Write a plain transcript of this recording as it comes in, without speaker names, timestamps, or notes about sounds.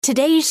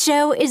Today's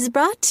show is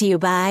brought to you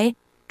by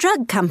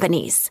drug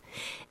companies.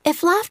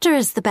 If laughter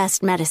is the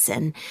best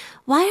medicine,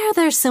 why are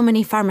there so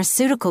many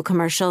pharmaceutical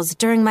commercials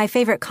during my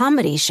favorite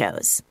comedy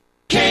shows?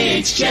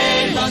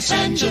 KHJ Los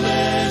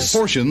Angeles.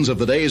 Portions of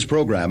the day's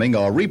programming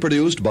are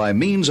reproduced by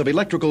means of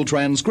electrical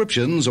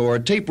transcriptions or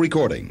tape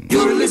recording.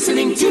 You're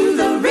listening to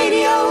the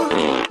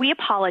radio. We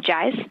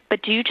apologize,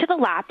 but due to the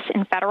lapse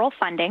in federal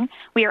funding,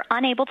 we are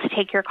unable to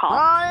take your call.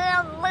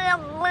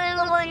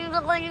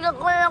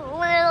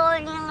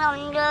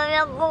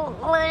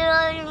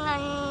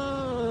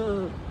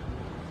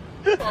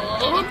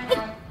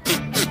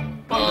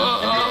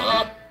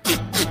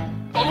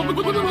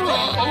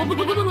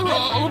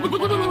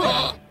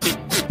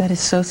 That is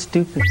so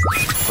stupid.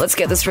 Let's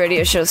get this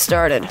radio show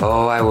started.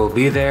 Oh, I will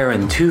be there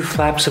in 2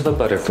 flaps of a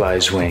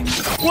butterfly's wing.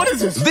 What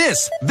is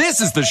this? This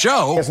is the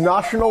show. It's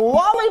National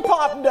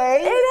Lollipop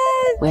Day. It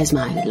is. Where's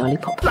my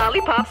lollipop?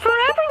 Lollipop for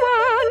everyone.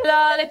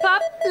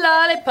 Lollipop,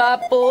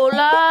 lollipop, oh,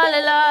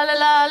 lolly, lolly,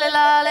 lolly,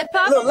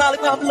 lollipop.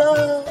 Lollipop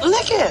love.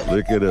 Lick it.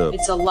 Lick it up.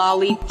 It's a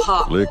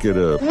lollipop. Lick it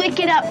up. Lick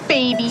it up,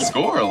 baby.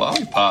 Score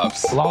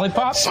lollipops.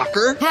 Lollipop.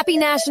 Sucker. Happy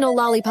National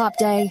Lollipop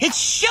Day.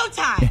 It's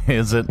showtime.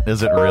 Is it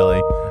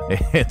really?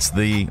 It's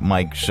the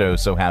Mike Show.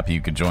 So happy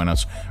you could join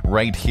us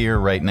right here,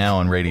 right now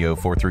on Radio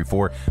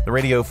 434, the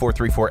Radio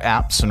 434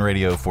 apps, and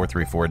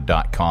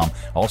Radio434.com.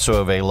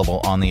 Also available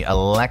on the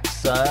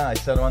Alexa. I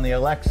said on the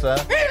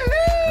Alexa.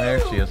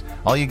 There she is.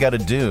 All you got to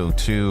do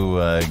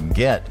to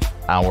get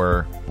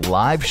our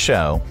live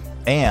show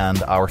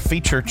and our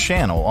feature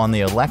channel on the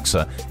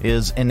Alexa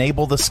is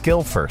enable the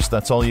skill first.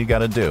 That's all you got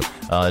to do.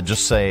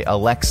 Just say,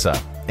 Alexa,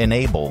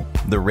 enable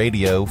the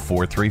Radio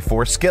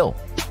 434 skill.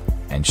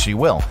 And she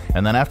will.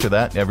 And then after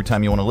that, every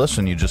time you want to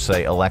listen, you just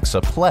say,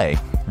 Alexa, play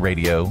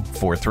Radio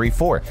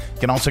 434. You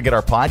can also get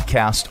our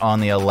podcast on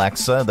the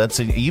Alexa. That's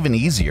even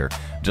easier.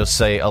 Just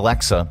say,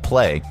 Alexa,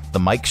 play the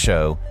Mike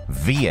Show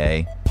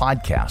VA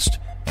podcast.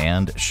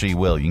 And she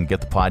will. You can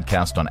get the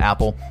podcast on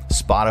Apple,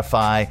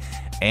 Spotify,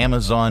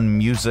 Amazon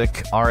Music,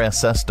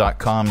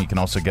 RSS.com. You can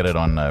also get it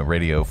on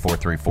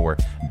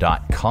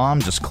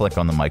Radio434.com. Just click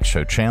on the Mike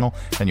Show channel,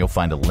 and you'll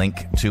find a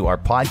link to our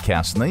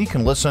podcast. And then you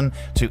can listen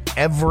to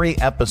every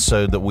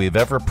episode that we've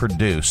ever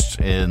produced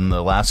in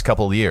the last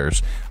couple of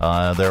years.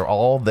 They're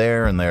all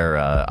there, and they're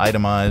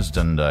itemized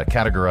and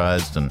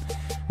categorized, and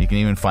you can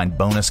even find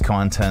bonus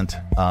content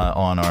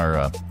on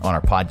our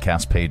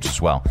podcast page as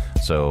well.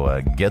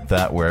 So get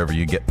that wherever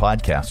you get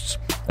podcasts.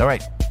 All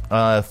right.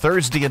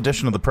 Thursday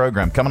edition of the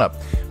program coming up.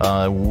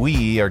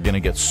 We are going to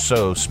get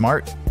so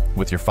smart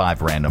with your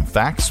 5 random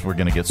facts. We're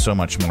going to get so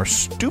much more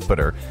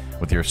stupider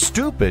with your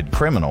stupid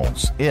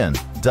criminals in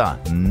the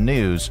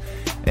news.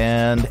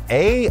 And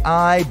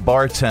AI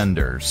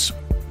bartenders.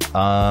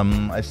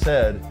 I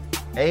said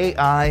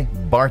AI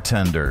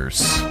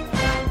bartenders.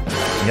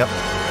 Yep.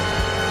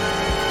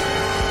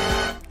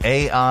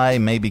 AI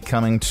may be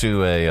coming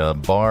to a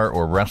bar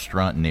or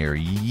restaurant near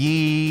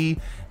ye,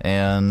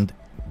 and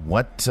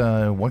what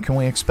can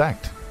we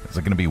expect? Is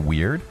it going to be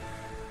weird?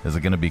 Is it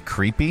going to be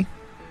creepy?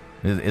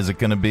 Is it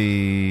going to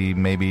be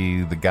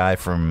maybe the guy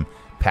from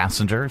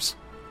Passengers?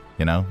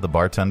 You know, the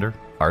bartender,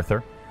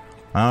 Arthur?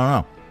 I don't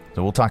know.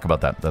 So we'll talk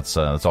about that. That's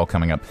all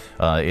coming up.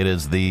 It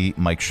is the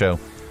Mike Show.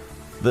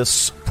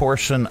 This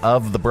portion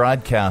of the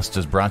broadcast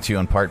is brought to you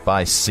in part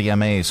by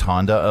CMA's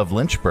Honda of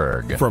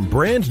Lynchburg. From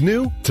brand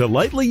new to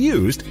lightly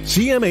used,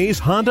 CMA's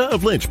Honda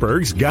of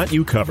Lynchburg's got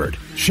you covered.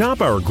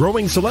 Shop our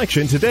growing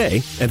selection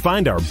today and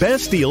find our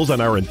best deals on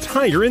our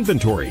entire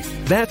inventory.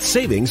 That's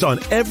savings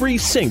on every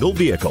single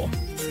vehicle.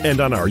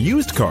 And on our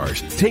used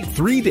cars, take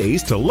 3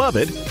 days to love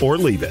it or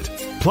leave it.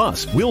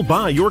 Plus, we'll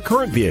buy your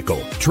current vehicle,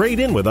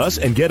 trade in with us,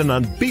 and get an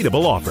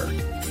unbeatable offer.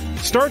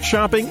 Start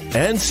shopping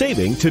and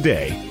saving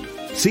today.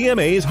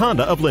 CMA's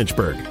Honda of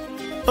Lynchburg.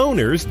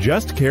 Owners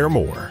just care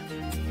more.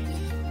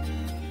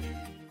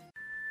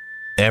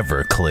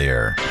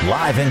 Everclear.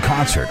 Live in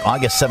concert,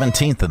 August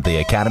 17th at the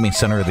Academy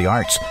Center of the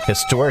Arts,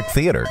 Historic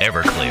Theater.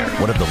 Everclear,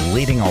 one of the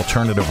leading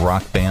alternative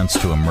rock bands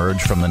to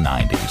emerge from the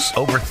 90s.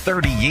 Over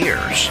 30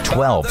 years.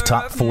 12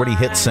 top 40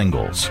 hit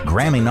singles.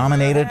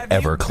 Grammy-nominated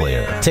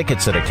Everclear.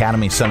 Tickets at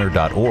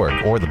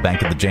academycenter.org or the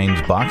Bank of the James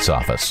box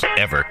office.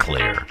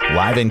 Everclear.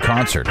 Live in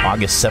concert,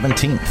 August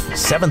 17th,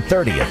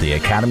 7:30 at the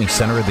Academy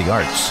Center of the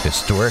Arts,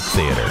 Historic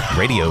Theater.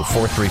 Radio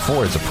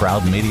 434 is a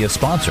proud media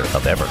sponsor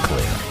of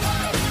Everclear.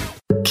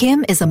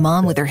 Kim is a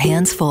mom with her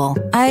hands full.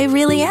 I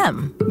really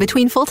am.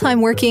 Between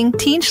full-time working,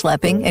 teen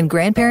schlepping, and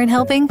grandparent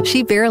helping,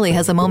 she barely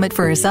has a moment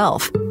for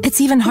herself.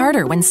 It's even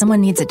harder when someone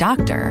needs a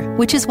doctor,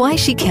 which is why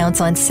she counts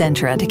on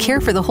Centra to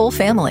care for the whole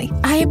family.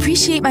 I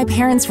appreciate my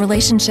parents'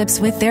 relationships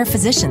with their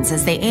physicians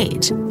as they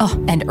age.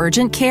 Oh, and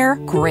urgent care?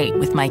 Great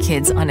with my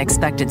kids'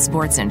 unexpected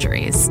sports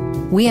injuries.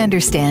 We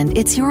understand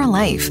it's your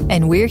life,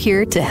 and we're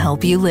here to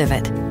help you live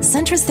it.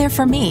 Centra's there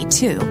for me,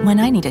 too, when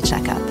I need a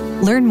checkup.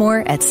 Learn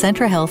more at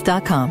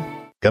CentraHealth.com.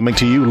 Coming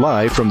to you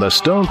live from the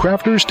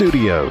Stonecrafters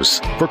Studios.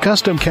 For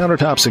custom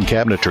countertops and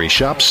cabinetry,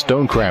 shop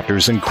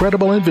Stonecrafters'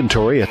 incredible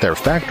inventory at their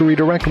Factory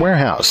Direct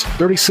Warehouse,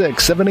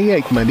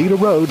 3678 Manita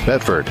Road,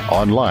 Bedford.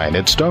 Online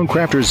at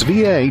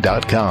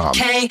stonecraftersva.com.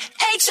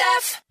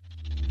 KHF.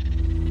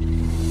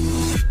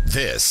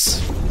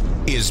 This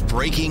is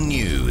breaking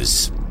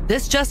news.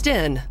 This just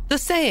in. The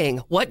saying,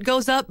 what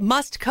goes up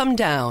must come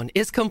down,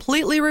 is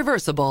completely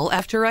reversible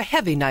after a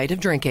heavy night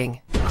of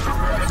drinking.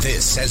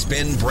 This has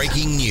been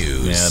breaking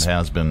news. Yeah, it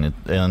has been.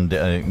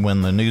 And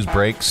when the news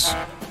breaks,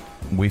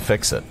 we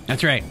fix it.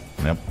 That's right.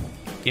 Yep.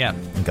 Yeah.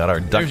 Got our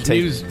duct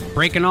tape. There's news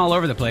breaking all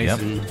over the place. Yep.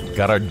 And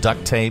got our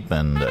duct tape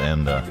and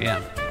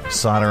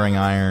soldering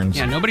irons.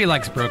 Yeah, nobody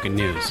likes broken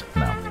news.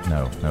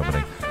 No,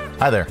 nobody.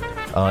 Hi there.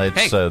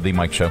 It's The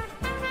Mike Show.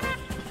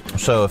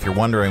 So if you're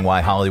wondering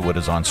why Hollywood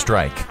is on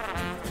strike,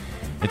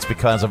 it's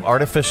because of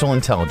artificial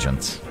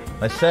intelligence.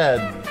 I said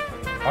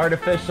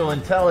artificial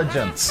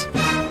intelligence.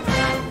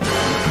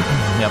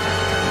 Yep.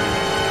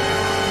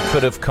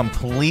 Could have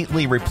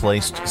completely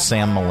replaced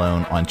Sam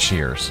Malone on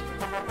Cheers.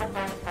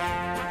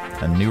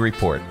 A new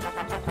report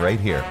right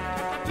here.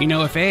 You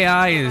know, if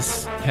AI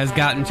has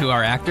gotten to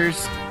our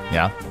actors,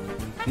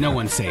 no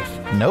one's safe.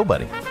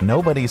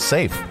 Nobody's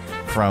safe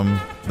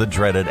from the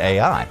dreaded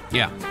AI.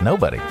 Yeah.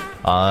 Nobody.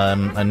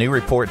 A new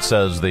report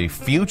says the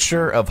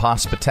future of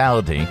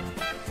hospitality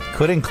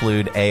could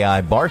include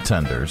AI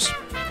bartenders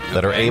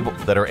that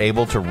are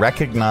able to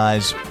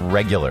recognize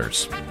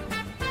regulars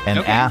and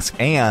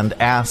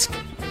ask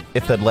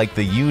if they'd like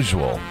the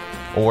usual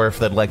or if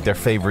they'd like their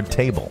favorite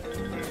table.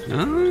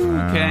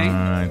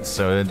 Okay.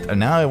 So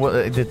now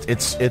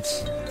it's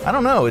I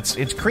don't know.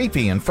 It's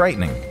creepy and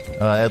frightening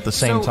at the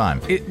same time.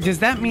 Does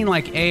that mean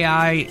like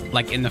AI,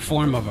 like in the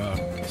form of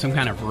some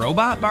kind of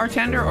robot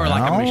bartender or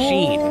like a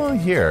machine?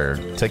 Here,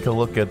 take a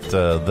look at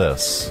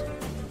this.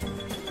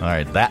 All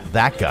right,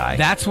 that guy.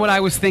 That's what I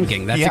was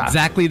thinking. That's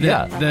exactly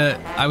the.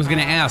 I was going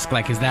to ask,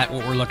 like, is that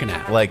what we're looking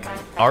at? Like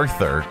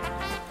Arthur,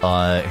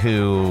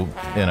 who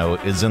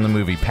is in the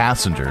movie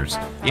Passengers.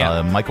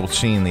 Yeah. Michael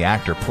Sheen, the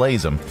actor,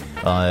 plays him,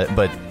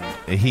 but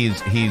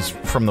he's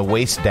from the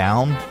waist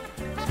down.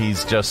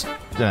 He's just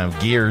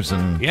gears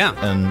and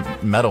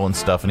metal and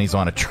stuff, and he's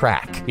on a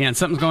track. Yeah, and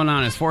something's going on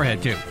in his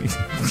forehead too.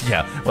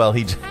 Yeah, well,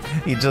 he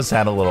just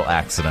had a little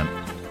accident.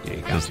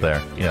 Just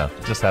there. Yeah,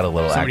 just had a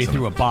little Somebody accident.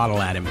 threw a bottle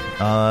at him.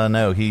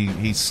 No,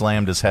 he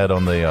slammed his head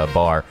on the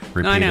bar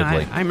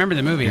repeatedly. No, I remember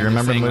the movie. You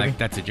remember the movie? Like,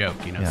 that's a joke,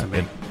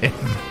 somebody.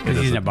 Because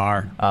he's in a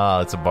bar.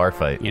 It's a bar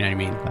fight. You know what I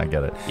mean? I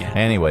get it. Yeah,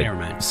 anyway, never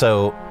mind.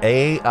 So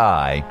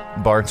AI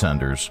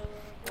bartenders.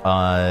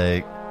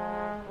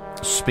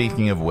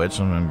 Speaking of which,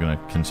 I'm going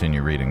to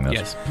continue reading this.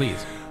 Yes,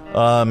 please.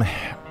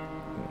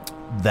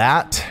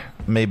 That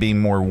may be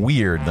more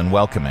weird than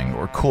welcoming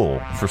or cool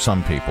for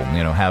some people.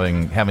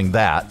 Having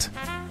that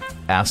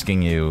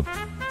asking you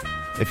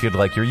if you'd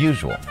like your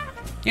usual,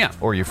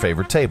 or your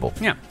favorite table,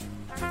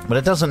 But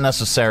it doesn't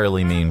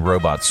necessarily mean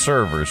robot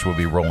servers will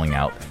be rolling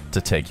out to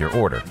take your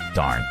order.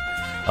 Darn.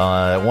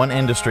 One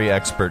industry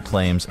expert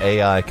claims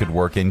AI could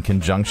work in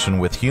conjunction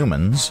with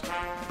humans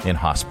in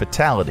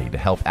hospitality to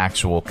help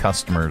actual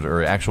customers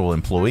or actual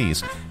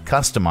employees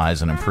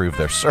customize and improve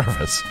their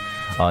service.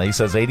 He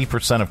says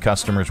 80% of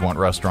customers want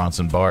restaurants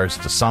and bars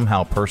to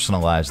somehow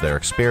personalize their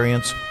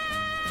experience.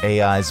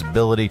 AI's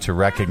ability to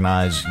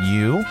recognize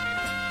you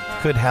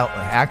could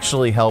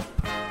actually help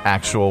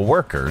actual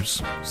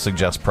workers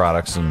suggest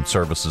products and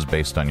services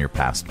based on your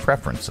past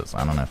preferences.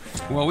 I don't know.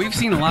 Well, we've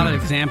seen a lot of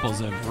examples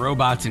of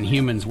robots and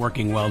humans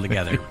working well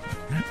together.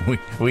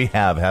 we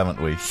have,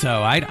 haven't we?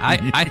 So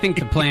I think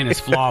the plan is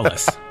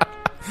flawless.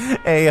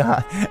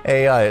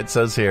 AI, it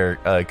says here,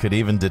 could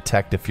even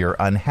detect if you're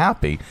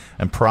unhappy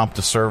and prompt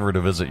a server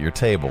to visit your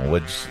table,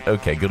 which,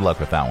 okay, good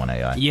luck with that one,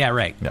 AI. Yeah,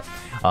 right. Yeah.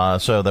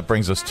 So that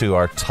brings us to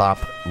our top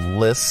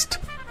list.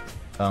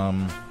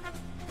 Why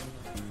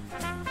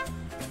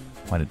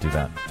did it do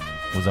that?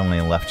 It was only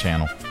a left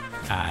channel.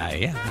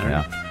 I don't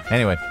know.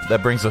 Anyway,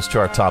 that brings us to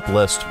our top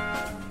list.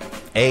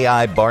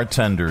 AI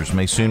bartenders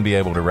may soon be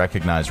able to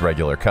recognize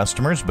regular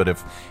customers, but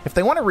if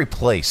they want to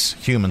replace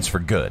humans for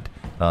good,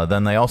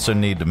 then they also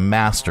need to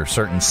master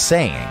certain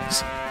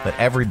sayings that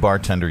every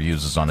bartender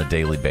uses on a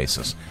daily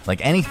basis. Like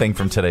anything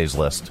from today's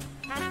list.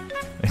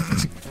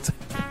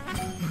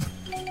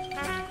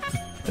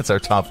 It's our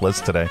top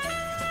list today.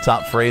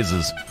 Top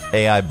phrases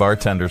AI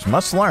bartenders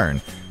must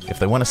learn if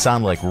they want to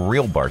sound like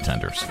real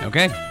bartenders.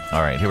 Okay.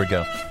 All right, here we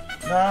go.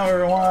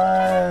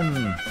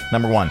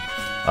 Number one.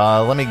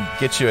 Let me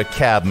get you a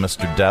cab,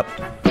 Mr. Depp.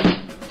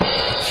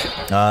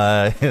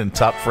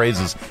 Top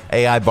phrases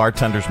AI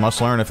bartenders must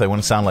learn if they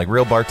want to sound like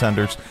real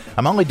bartenders.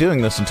 I'm only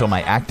doing this until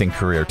my acting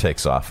career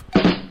takes off.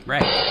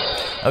 Right.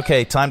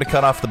 Okay, time to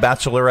cut off the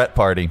bachelorette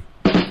party.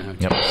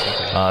 Yep.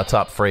 Okay.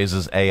 Top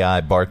phrases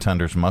AI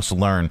bartenders must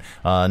learn.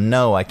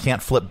 No, I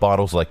can't flip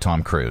bottles like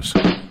Tom Cruise.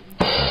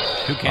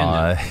 Who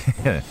can?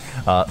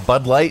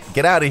 Bud Light,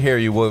 get out of here,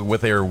 you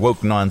with your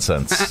woke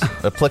nonsense.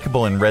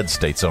 Applicable in red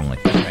states only.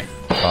 Right.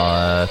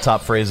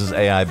 Top phrases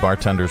AI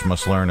bartenders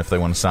must learn if they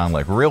want to sound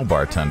like real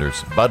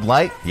bartenders. Bud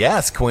Light?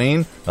 Yes,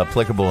 Queen.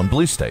 Applicable in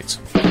blue states.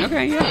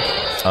 Okay,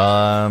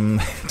 yeah.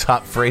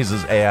 Top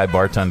phrases AI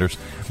bartenders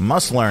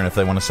must learn if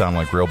they want to sound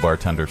like real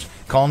bartenders.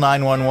 Call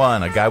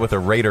 911. A guy with a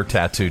Raider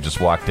tattoo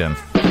just walked in.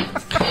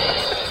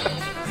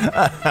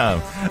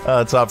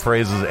 Top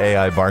phrases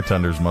AI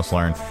bartenders must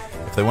learn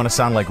if they want to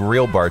sound like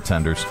real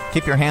bartenders.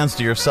 Keep your hands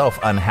to yourself,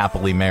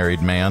 unhappily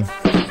married man.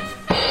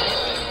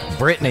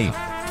 Brittany,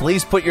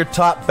 please put your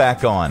top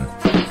back on.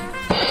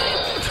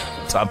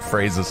 Top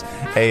phrases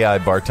AI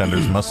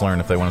bartenders must learn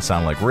if they want to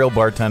sound like real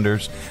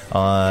bartenders.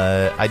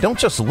 I don't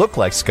just look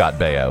like Scott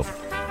Baio.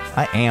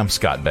 I am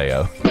Scott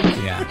Baio.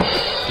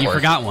 Yeah. You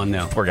forgot one,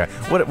 though. Poor guy.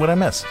 What'd I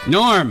miss?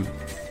 Norm.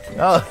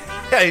 Oh,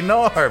 hey,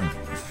 Norm.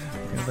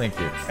 Thank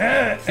you.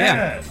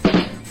 Yeah.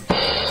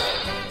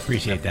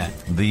 Appreciate that.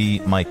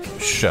 The Mike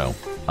Show.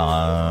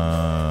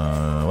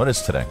 What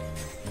is today?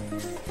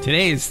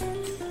 Today's,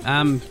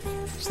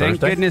 thank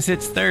goodness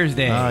it's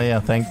Thursday. Oh, yeah,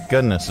 thank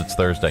goodness it's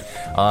Thursday.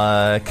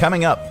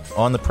 Coming up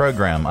on the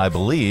program, I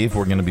believe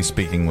we're going to be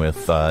speaking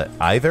with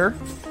either...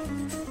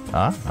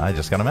 I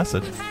just got a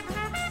message. Is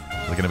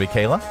it going to be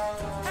Kayla?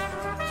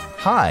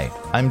 Hi,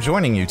 I'm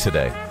joining you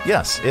today.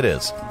 Yes, it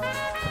is.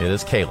 It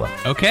is Kayla.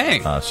 Okay.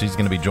 She's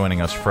going to be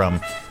joining us from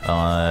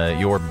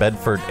your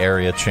Bedford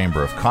Area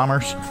Chamber of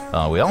Commerce.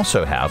 We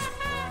also have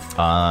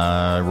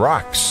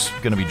Rox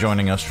going to be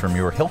joining us from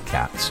your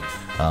Hillcats.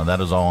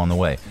 That is all on the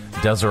way.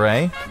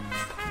 Desiree?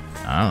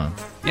 I don't know.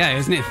 Yeah,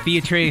 isn't it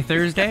Theatre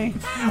Thursday?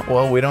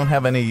 Well, we don't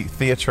have any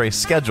theatre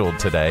scheduled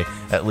today.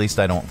 At least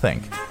I don't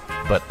think.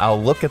 But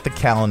I'll look at the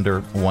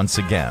calendar once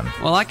again.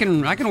 Well, I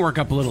can work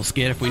up a little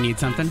skit if we need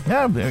something.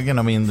 Yeah,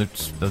 I mean,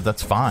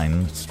 that's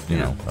fine. You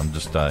know, I'm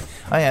just I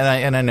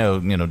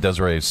know,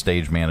 Desiree is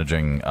stage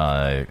managing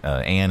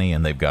Annie,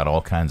 and they've got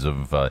all kinds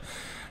of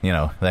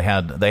they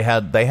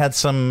had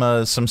some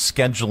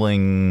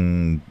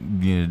scheduling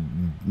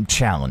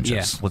challenges.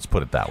 Yeah. Let's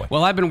put it that way.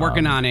 Well, I've been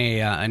working on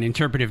an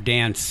interpretive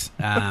dance,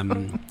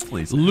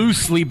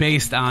 loosely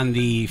based on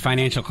the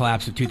financial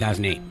collapse of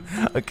 2008.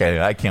 Okay,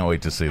 I can't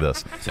wait to see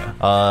this.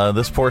 So,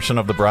 this portion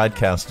of the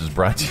broadcast is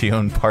brought to you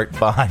in part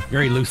by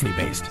very loosely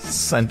based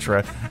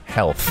Centra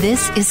Health.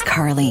 This is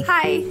Carly.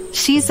 Hi.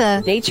 She's a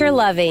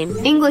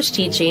nature-loving, English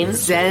teaching,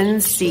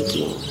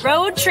 Zen-seeking,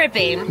 road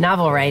tripping,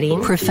 novel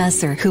writing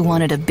professor who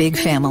wanted a big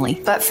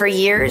family. But for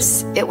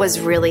years, it was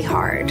really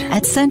hard.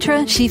 At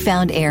Centra, she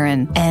found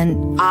Aaron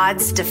and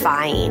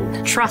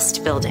odds-defying,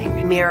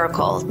 trust-building,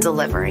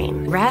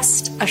 miracle-delivering,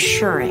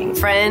 rest-assuring,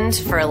 friend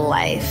for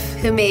life,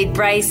 who made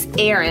Bryce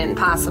Aaron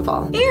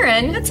possible.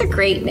 Aaron, that's a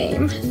great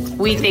name.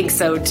 We think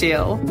so,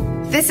 too.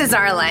 This is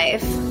our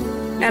life,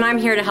 and I'm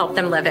here to help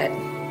them live it.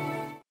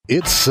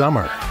 It's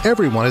summer.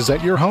 Everyone is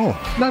at your home,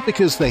 not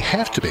because they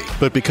have to be,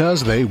 but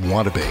because they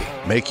want to be.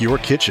 Make your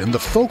kitchen the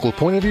focal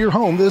point of your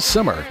home this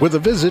summer with a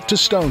visit to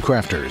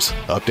Stonecrafters.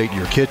 Update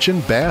your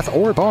kitchen, bath,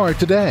 or bar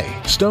today.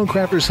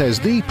 Stonecrafters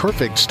has the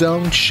perfect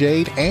stone,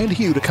 shade, and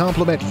hue to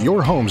complement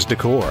your home's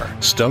decor.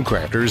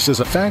 Stonecrafters is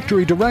a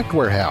factory direct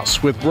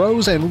warehouse with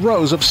rows and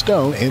rows of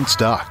stone in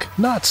stock,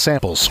 not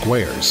sample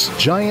squares.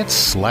 Giant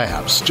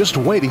slabs just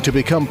waiting to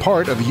become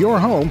part of your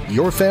home,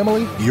 your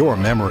family, your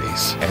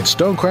memories. And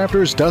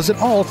Stonecrafters does it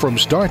all from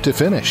start to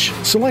finish.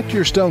 Select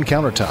your stone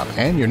countertop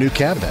and your new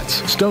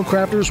cabinets.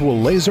 Stonecrafters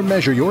will laser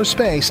measure your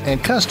space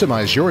and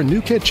customize your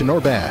new kitchen or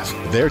bath.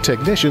 Their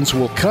technicians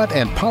will cut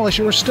and polish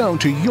your stone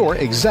to your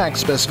exact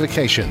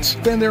specifications.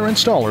 Then their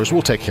installers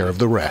will take care of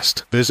the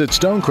rest. Visit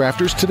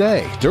Stonecrafters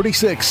today,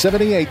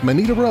 3678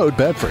 Manita Road,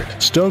 Bedford.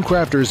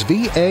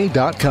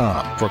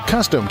 StonecraftersVA.com. For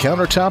custom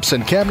countertops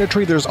and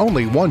cabinetry, there's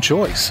only one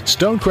choice.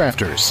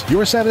 Stonecrafters.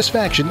 Your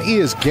satisfaction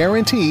is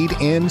guaranteed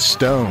in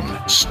stone.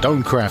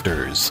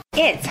 Stonecrafters.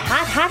 It's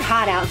hot, hot,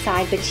 hot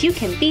outside, but you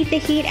can beat the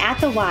heat at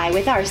the Y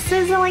with our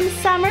sizzling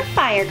summer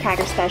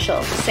firecracker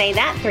special. Say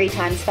that 3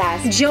 times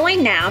fast.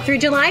 Join now through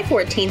July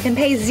 14th and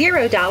pay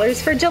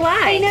 $0 for July.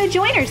 Pay no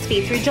joiner's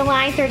fee through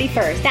July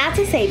 31st. That's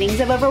a savings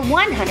of over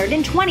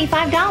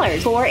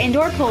 $125. 4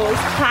 indoor pools,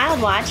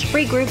 child watch,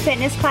 free group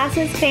fitness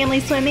classes,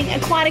 family swimming,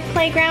 aquatic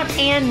playground,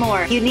 and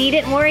more. You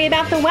needn't worry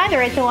about the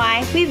weather at the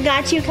Y. We've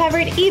got you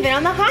covered even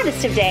on the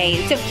hottest of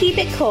days. So keep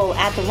it cool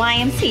at the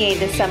YMCA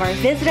this summer.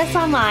 Visit us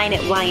online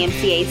at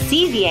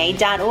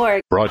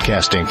ymcacva.org.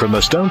 Broadcasting from the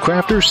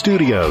Stonecrafters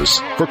Studios.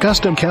 For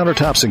custom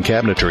countertops and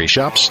cabinetry,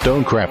 shop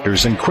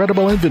Stonecrafters'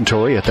 incredible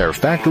inventory at their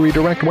factory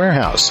direct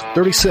warehouse,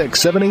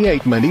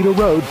 3678 Manita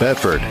Road,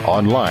 Bedford.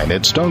 Online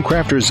at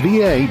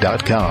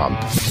stonecraftersva.com.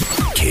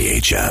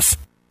 KHF.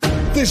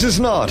 This is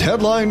not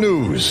headline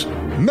news.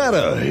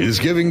 Meta is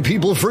giving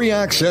people free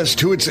access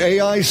to its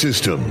AI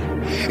system.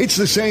 It's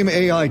the same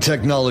AI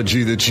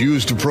technology that's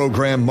used to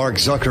program Mark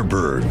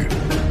Zuckerberg.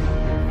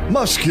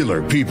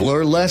 Muscular people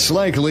are less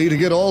likely to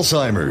get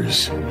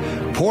Alzheimer's.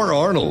 Poor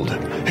Arnold.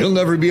 He'll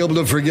never be able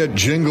to forget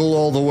Jingle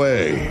All the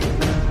Way.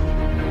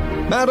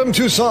 Madame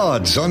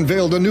Tussauds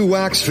unveiled a new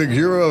wax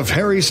figure of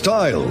Harry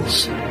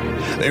Styles.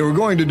 They were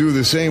going to do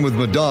the same with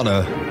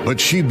Madonna, but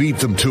she beat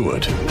them to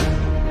it.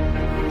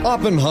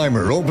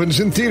 Oppenheimer opens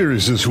in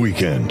theaters this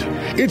weekend.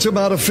 It's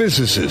about a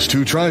physicist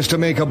who tries to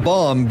make a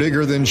bomb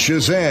bigger than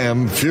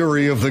Shazam,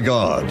 Fury of the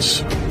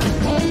Gods.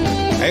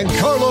 And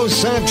Carlos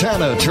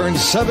Santana turned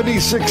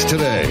 76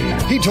 today.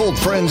 He told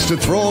friends to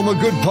throw him a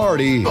good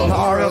party,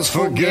 or else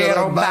forget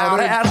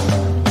about it.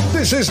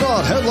 This is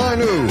not Headline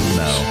News.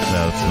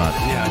 No, it's not.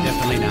 Yeah,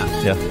 definitely not.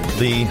 Yeah,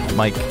 the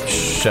Mike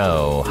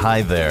Show.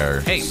 Hi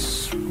there. Hey.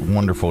 It's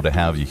wonderful to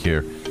have you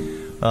here.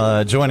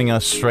 Joining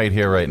us right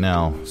here, right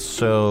now.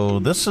 So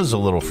this is a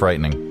little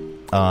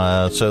frightening.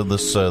 So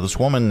this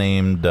woman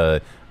named,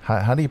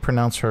 how do you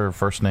pronounce her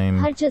first name?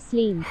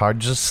 Harjasleen.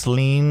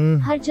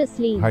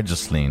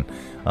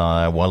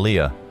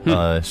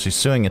 Walia. She's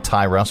suing a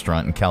Thai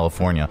restaurant in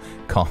California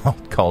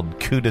called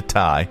Coup de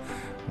Thai.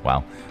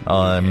 Wow.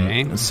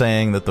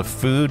 Saying that the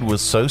food was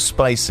so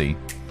spicy.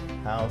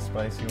 How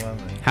spicy was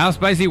it? How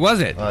spicy was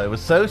it? It was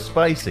so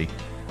spicy.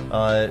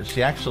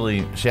 She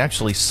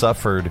actually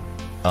suffered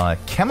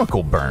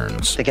chemical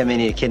burns. I think I may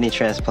need a kidney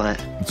transplant.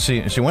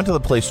 She went to the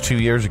place 2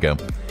 years ago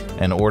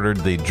and ordered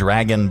the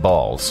dragon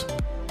balls.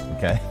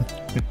 Okay.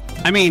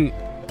 I mean,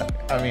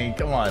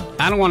 come on.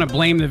 I don't want to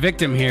blame the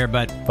victim here,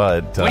 but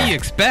what do you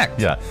expect?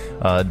 Yeah,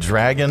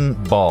 dragon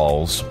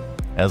balls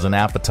as an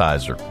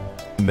appetizer.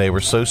 They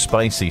were so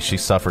spicy, she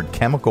suffered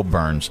chemical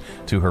burns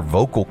to her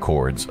vocal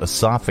cords,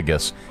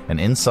 esophagus, and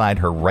inside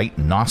her right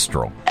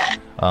nostril.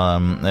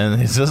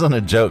 And this isn't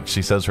a joke.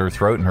 She says her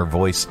throat and her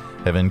voice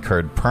have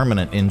incurred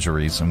permanent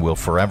injuries and will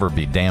forever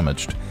be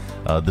damaged.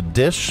 The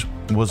dish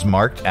was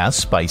marked as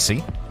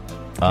spicy,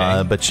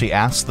 but she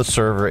asked the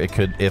server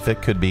if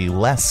it could be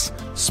less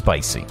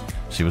spicy.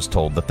 She was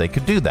told that they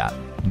could do that,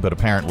 but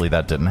apparently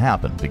that didn't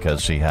happen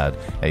because she had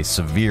a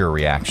severe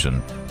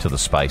reaction to the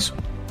spice.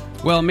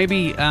 Well,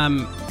 maybe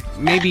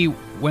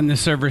when the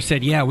server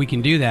said, "Yeah, we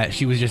can do that,"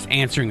 she was just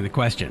answering the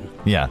question.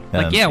 Yeah,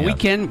 we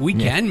can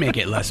make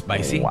it less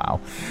spicy. Wow,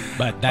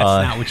 but that's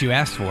not what you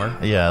asked for.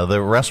 Yeah, the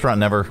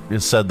restaurant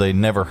said they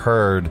never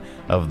heard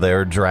of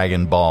their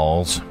dragon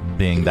balls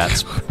being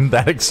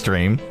that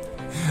extreme,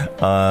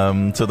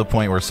 to the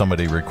point where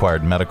somebody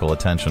required medical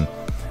attention.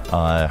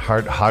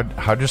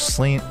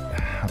 Harjasleen.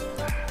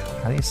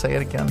 How do you say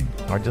it again?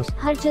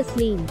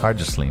 Harjasleen.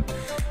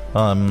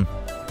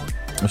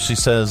 She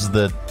says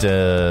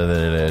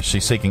that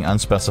she's seeking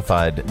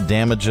unspecified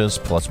damages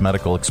plus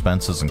medical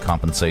expenses and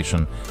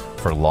compensation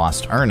for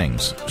lost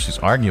earnings. She's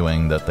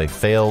arguing that they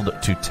failed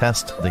to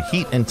test the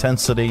heat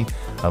intensity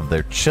of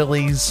their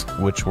chilies,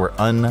 which were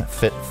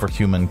unfit for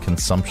human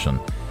consumption.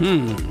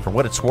 For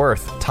what it's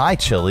worth, Thai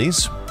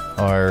chilies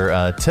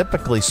are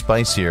typically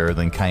spicier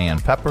than cayenne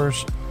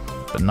peppers,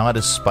 but not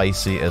as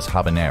spicy as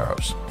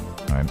habaneros.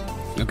 All right.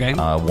 Okay.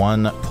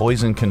 One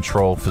poison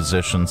control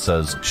physician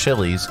says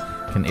chilies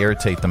can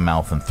irritate the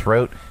mouth and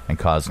throat and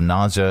cause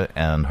nausea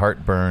and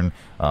heartburn,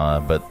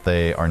 but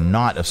they are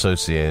not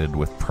associated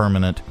with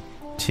permanent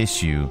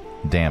tissue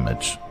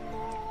damage.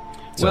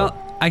 So,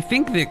 well, I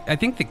think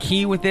the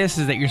key with this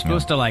is that you're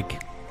supposed to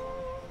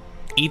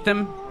eat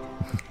them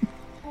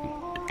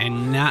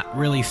and not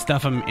really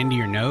stuff them into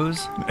your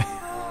nose.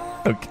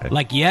 Okay.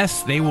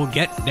 Yes, they will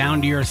get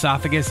down to your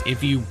esophagus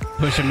if you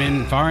push them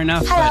in far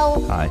enough. Hello.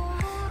 But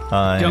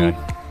Hi. Don't.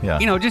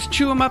 Yeah. Just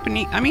chew them up and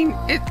eat. I mean,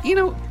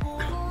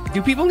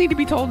 do people need to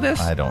be told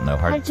this? I don't know.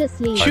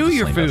 Chew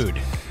your food.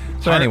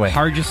 So anyway,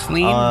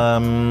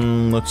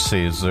 Harjasleen. Let's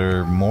see. Is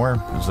there more?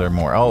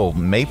 Oh,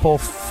 maple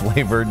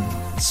flavored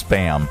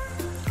Spam.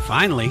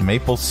 Finally,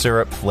 maple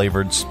syrup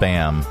flavored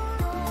Spam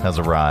has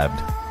arrived.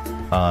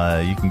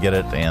 You can get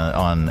it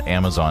on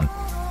Amazon.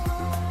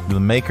 The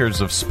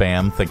makers of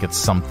Spam think it's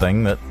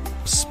something that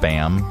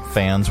Spam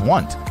fans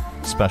want,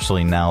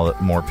 especially now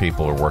that more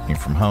people are working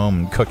from home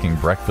and cooking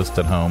breakfast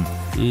at home.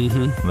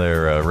 Mm-hmm.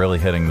 They're really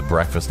hitting the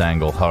breakfast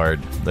angle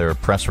hard. Their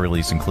press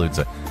release includes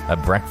a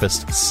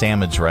breakfast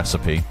sandwich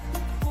recipe,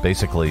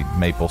 basically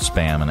maple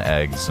Spam and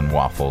eggs and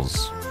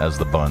waffles as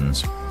the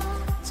buns.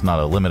 It's not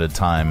a limited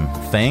time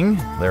thing.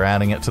 They're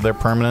adding it to their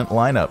permanent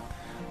lineup.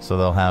 So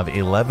they'll have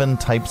 11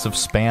 types of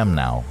Spam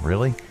now.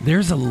 Really?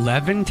 There's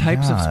 11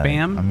 types of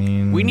Spam? I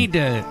mean, we need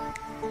to...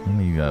 Let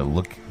me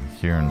look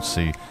here and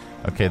see.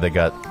 Okay, they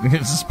got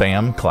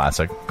Spam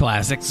Classic. You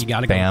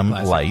gotta go Spam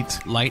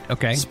Classic. Light,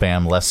 okay.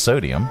 Spam Less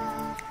Sodium.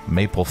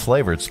 Maple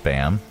Flavored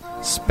Spam.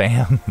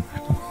 Spam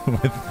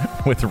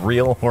with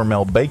real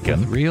Hormel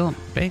bacon. Real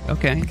bacon,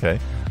 okay. Okay.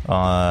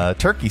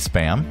 Turkey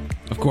Spam.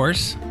 Of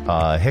course.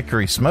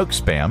 Hickory Smoked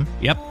Spam.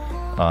 Yep.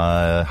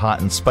 Hot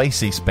and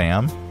Spicy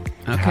Spam.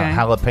 Okay.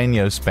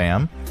 Jalapeno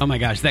Spam. Oh my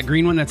gosh, that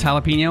green one that's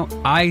jalapeno,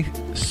 I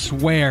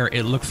swear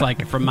it looks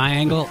like, from my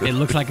angle, it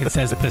looks like it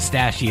says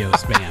pistachio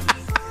Spam.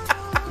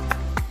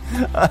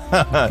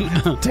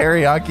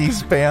 Teriyaki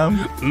Spam.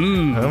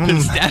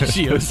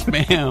 Pistachio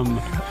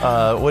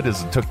Spam. What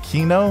is it?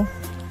 Tocino?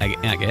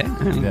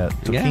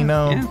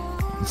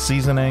 Tocino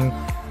seasoning,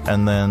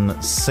 and then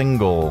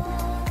single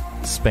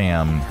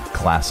Spam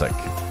Classic.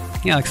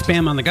 Yeah, like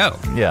Spam on the go.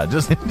 Yeah,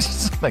 just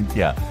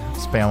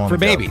Spam on for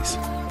the go. For babies.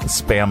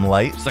 Spam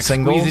Light just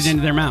singles. Squeeze it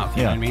into their mouth,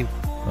 you know what I mean?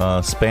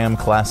 Spam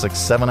Classic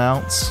 7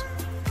 ounce.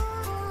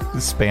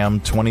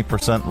 Spam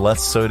 20%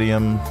 less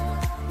sodium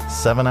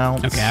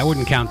 7-ounce. Okay, I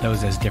wouldn't count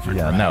those as different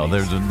varieties. No,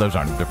 those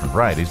aren't different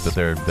varieties, but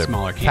they're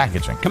smaller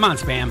packaging. Come on,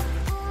 Spam.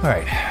 All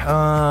right.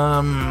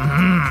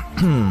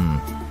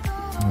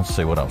 Let's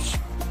see what else. Is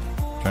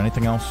there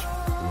anything else?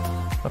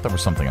 I thought there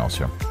was something else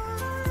here.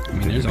 I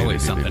mean, there's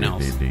always something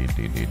else.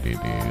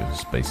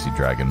 Spacey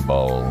Dragon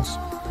Balls.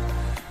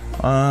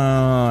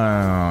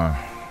 All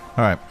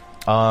right.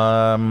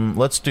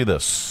 Let's do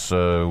this.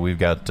 We've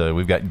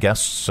got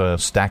guests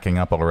stacking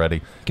up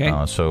already. Okay.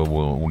 So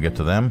we'll get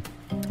to them.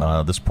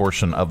 This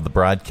portion of the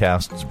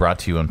broadcast is brought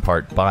to you in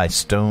part by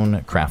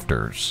Stone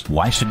Crafters.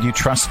 Why should you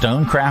trust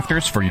Stone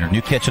Crafters for your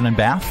new kitchen and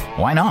bath?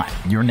 Why not?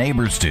 Your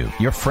neighbors do,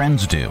 your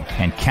friends do,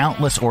 and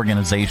countless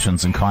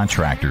organizations and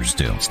contractors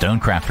do.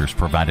 Stone Crafters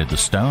provided the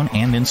stone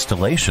and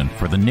installation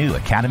for the new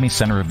Academy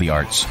Center of the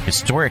Arts,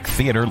 historic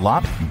theater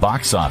lobby,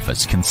 box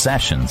office,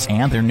 concessions,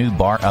 and their new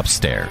bar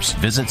upstairs.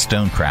 Visit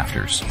Stone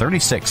Crafters,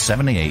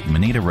 3678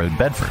 Manita Road,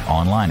 Bedford,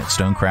 online at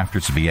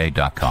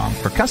stonecraftersva.com.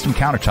 For custom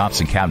countertops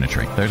and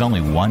cabinetry, there's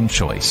only one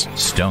choice: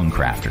 Stone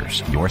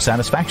Crafters. Your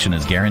satisfaction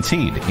is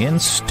guaranteed in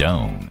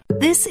stone.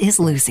 This is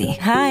Lucy.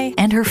 Hi.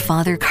 And her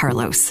father,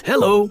 Carlos.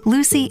 Hello.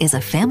 Lucy is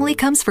a family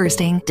comes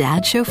firsting,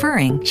 dad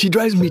chauffeuring. She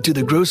drives me to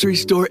the grocery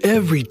store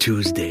every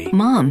Tuesday.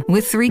 Mom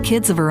with 3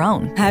 kids of her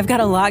own. I've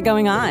got a lot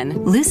going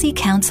on. Lucy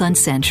counts on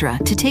Sentra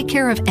to take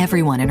care of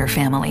everyone in her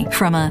family,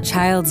 from a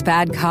child's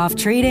bad cough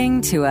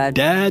treating to a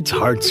dad's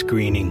heart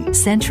screening.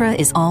 Sentra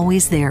is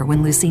always there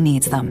when Lucy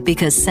needs them,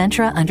 because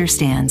Sentra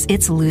understands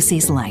it's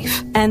Lucy's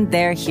life. And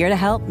they're here to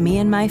help me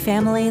and my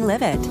family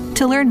live it.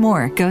 To learn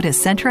more, go to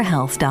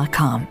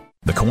CentraHealth.com.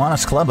 The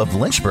Kiwanis Club of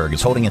Lynchburg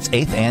is holding its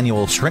 8th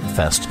annual Shrimp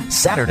Fest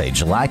Saturday,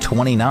 July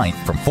 29th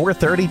from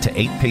 4:30 to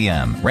 8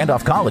 p.m.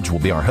 Randolph College will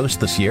be our host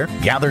this year.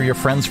 Gather your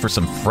friends for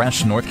some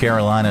fresh North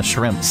Carolina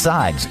shrimp,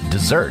 sides,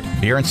 dessert.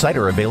 Beer and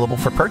cider available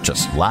for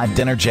purchase. Live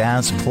dinner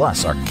jazz,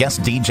 plus our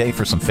guest DJ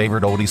for some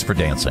favorite oldies for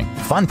dancing.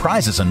 Fun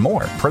prizes and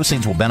more.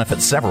 Proceeds will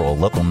benefit several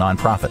local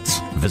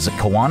nonprofits. Visit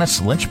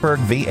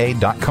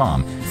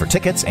KiwanisLynchburgVA.com for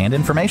tickets and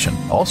information.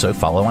 Also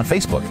follow on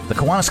Facebook, the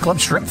Kiwanis Club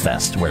Shrimp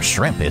Fest, where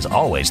shrimp is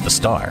always the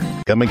star.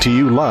 Coming to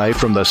you live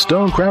from the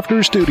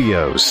Stonecrafters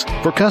Studios.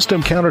 For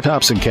custom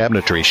countertops and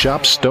cabinetry,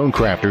 shop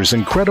Stonecrafters'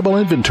 incredible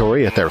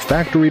inventory at their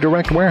Factory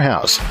Direct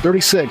Warehouse,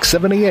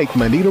 3678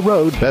 Manita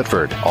Road,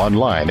 Bedford.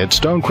 Online at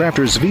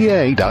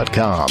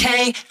stonecraftersva.com.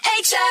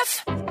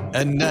 KHF.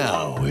 And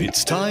now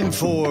it's time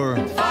for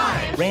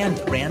 5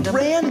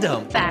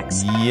 random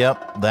facts.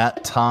 Yep,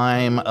 that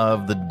time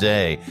of the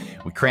day.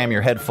 We cram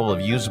your head full of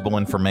usable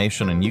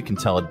information, and you can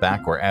tell it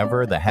back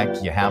wherever the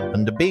heck you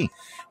happen to be.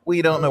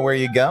 We don't know where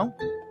you go.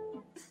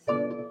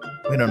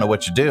 We don't know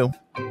what you do.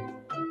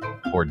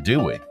 Or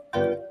do we?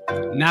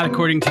 Not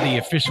according to the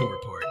official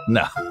report.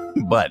 No,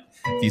 but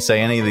if you say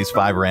any of these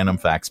 5 random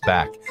facts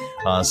back,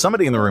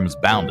 somebody in the room is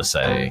bound to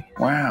say,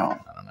 wow.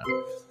 I don't know.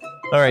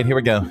 All right, here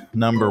we go.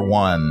 Number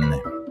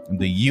 1.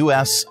 The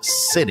U.S.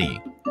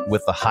 city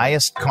with the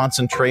highest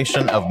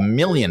concentration of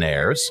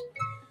millionaires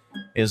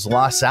is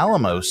Los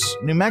Alamos,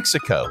 New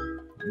Mexico,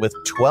 with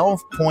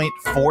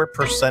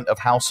 12.4% of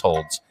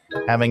households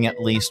having at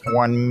least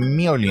 $1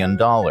 million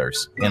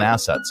in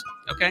assets.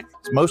 Okay.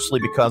 It's mostly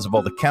because of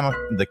all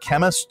the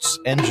chemists,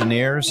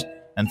 engineers,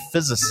 and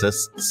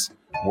physicists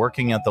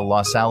working at the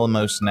Los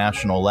Alamos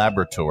National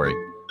Laboratory.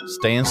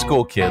 Stay in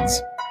school,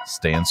 kids.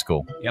 Stay in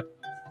school. Yep.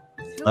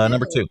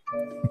 Number 2.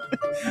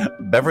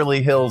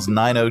 Beverly Hills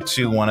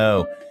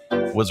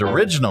 90210 was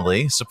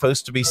originally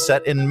supposed to be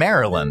set in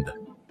Maryland,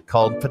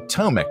 called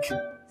Potomac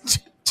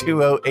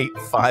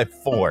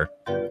 20854.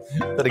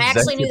 But I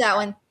actually knew that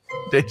one.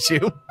 Did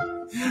you?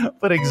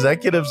 But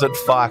executives at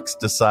Fox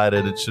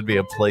decided it should be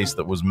a place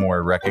that was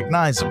more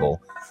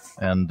recognizable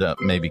and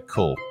maybe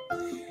cool.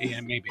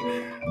 Yeah, maybe.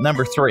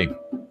 Number 3.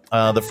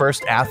 The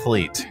first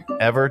athlete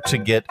ever to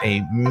get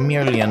a $1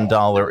 million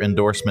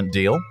endorsement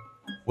deal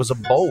was a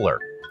bowler.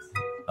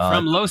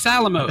 From Los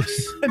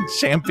Alamos. A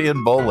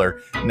champion bowler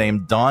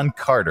named Don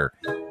Carter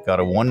got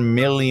a $1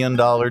 million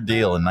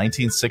deal in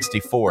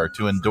 1964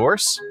 to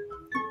endorse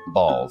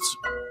balls.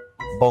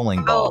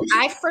 Bowling balls. Oh,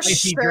 I for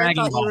sure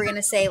thought you were going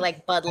to say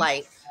like Bud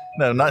Light.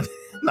 No, not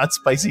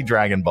spicy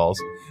dragon balls.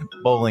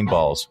 Bowling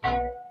balls.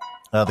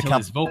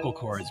 His vocal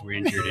cords were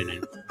injured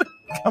in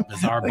a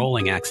bizarre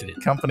bowling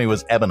accident. Company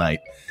was Ebonite.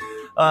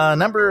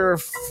 Number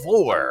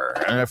 4.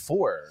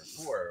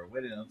 Wait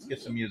a minute, let's get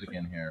some music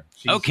in here.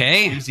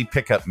 Easy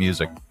pickup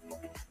music.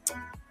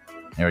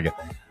 There we go.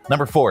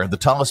 Number 4. The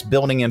tallest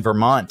building in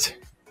Vermont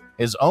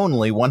is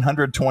only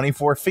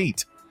 124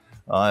 feet.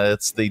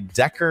 It's the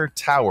Decker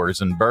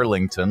Towers in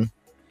Burlington.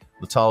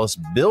 The tallest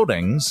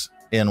buildings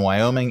in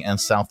Wyoming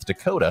and South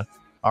Dakota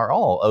are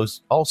all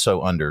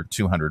also under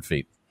 200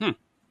 feet.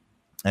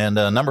 And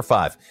number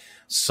 5,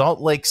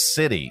 Salt Lake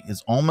City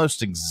is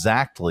almost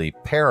exactly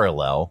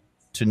parallel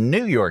to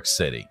New York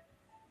City.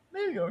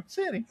 New York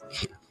City.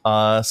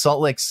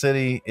 Salt Lake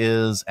City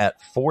is at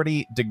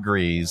 40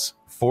 degrees,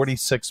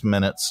 46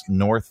 minutes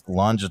north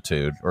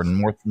longitude, or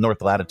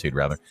north latitude,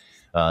 rather.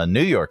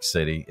 New York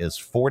City is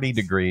 40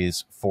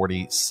 degrees,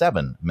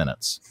 47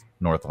 minutes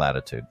north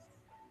latitude.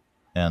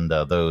 And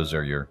those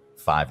are your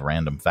 5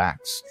 random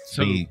facts.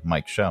 The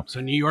Mike Show.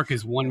 So New York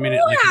is 1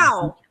 minute.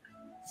 Wow.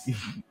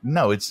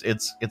 No, it's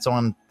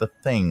on the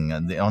thing,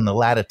 on the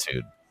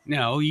latitude.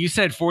 No, you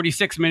said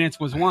 46 minutes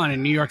was 1,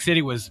 and New York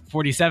City was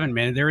 47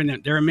 minutes. They're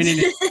a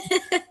minute.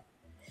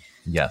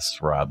 Yes,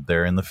 Rob,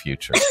 they're in the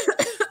future.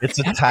 It's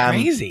a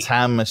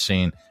time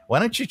machine. Why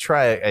don't you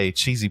try a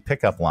cheesy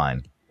pickup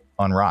line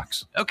on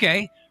Rocks?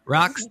 Okay,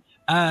 Rocks.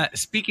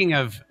 Speaking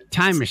of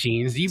time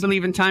machines, do you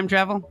believe in time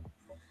travel?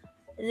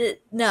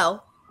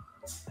 No.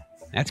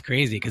 That's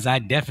crazy, because I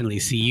definitely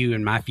see you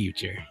in my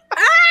future.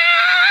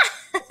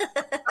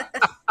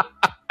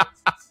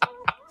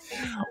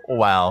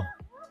 Wow.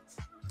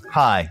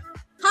 Hi.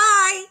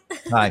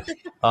 Hi.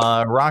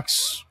 Hi.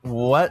 Rocks,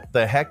 what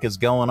the heck is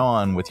going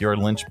on with your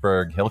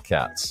Lynchburg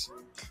Hillcats?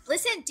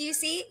 Listen, do you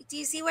see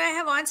what I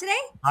have on today?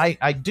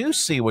 I do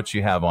see what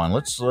you have on.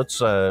 Let's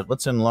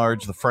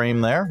enlarge the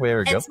frame there. There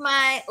we go. It's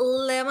my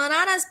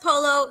Lemonadas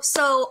polo.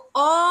 So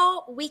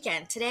all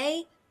weekend,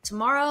 today,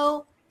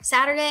 tomorrow,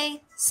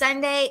 Saturday,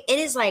 Sunday, it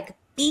is like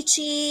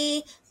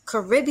beachy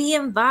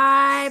Caribbean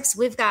vibes.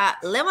 We've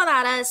got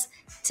Lemonadas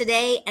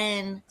today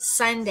and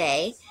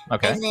Sunday.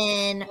 Okay. And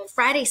then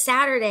Friday,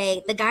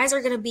 Saturday, the guys are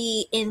going to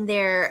be in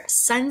their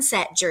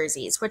sunset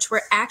jerseys, which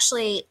we're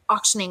actually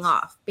auctioning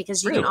off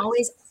because you can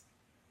always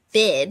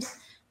bid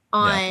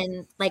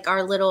on like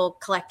our little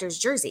collector's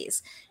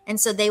jerseys. And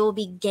so they will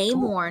be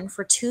game worn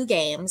for 2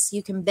 games.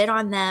 You can bid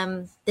on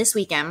them this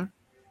weekend.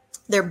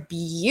 They're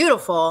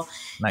beautiful.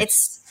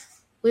 Nice.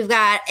 We've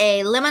got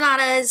a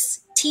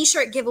Lemonadas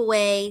t-shirt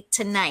giveaway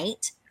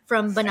tonight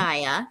from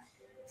Benaya.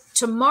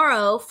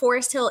 Tomorrow,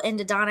 Forest Hill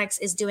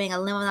Endodontics is doing a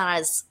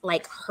Lemonadas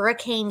like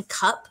Hurricane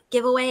Cup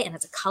giveaway, and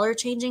it's a color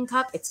changing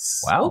cup.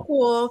 It's so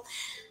cool.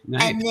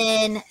 Nice. And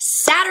then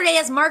Saturday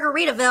is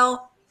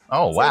Margaritaville.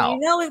 Oh, wow. So you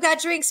know we've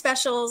got drink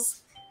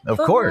specials. Of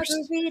course.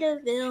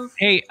 Margaritaville.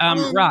 Hey,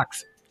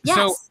 Rocks. Yes.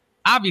 So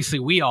obviously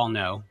we all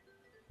know,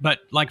 but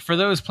like for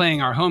those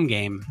playing our home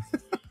game,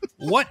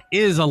 what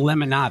is a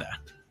lemonada?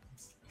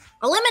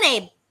 A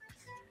lemonade.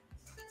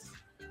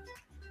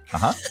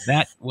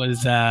 That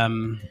was a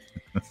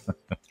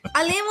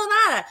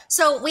limonada.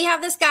 So we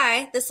have this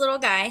little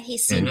guy.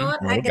 He's Señor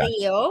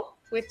Agrio,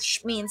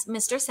 which means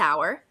Mr.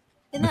 Sour.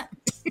 Isn't that?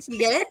 You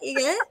get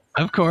it?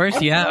 Of course,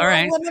 yeah. All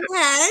right.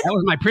 That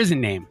was my prison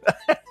name.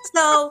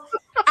 So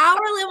our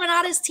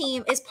Lemonadas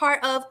team is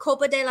part of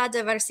Copa de la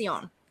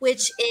Diversión,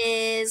 which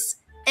is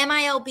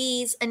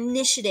MILB's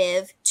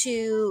initiative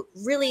to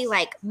really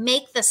like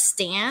make the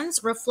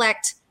stands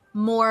reflect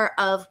more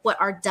of what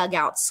our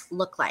dugouts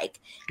look like.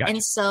 Gotcha.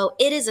 And so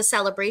it is a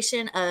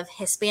celebration of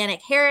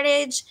Hispanic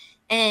heritage,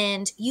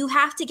 and you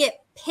have to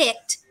get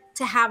picked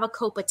to have a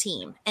Copa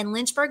team. And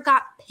Lynchburg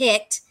got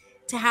picked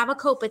to have a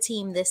Copa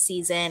team this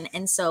season.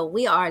 And so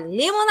we are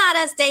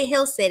Limonadas de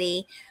Hill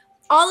City.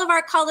 All of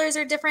our colors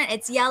are different.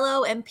 It's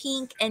yellow and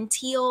pink and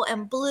teal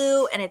and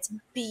blue, and it's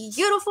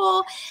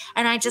beautiful.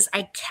 And I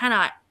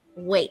cannot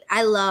wait.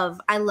 I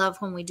love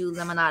when we do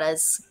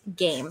Lemonadas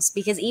games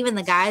because even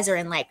the guys are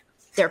in like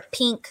their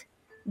pink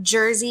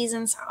jerseys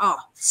and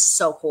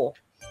so cool.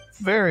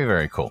 Very,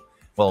 very cool.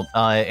 Well,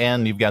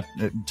 and you've got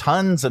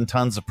tons and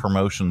tons of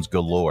promotions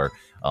galore.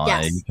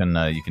 Yes. You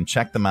can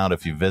check them out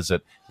if you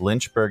visit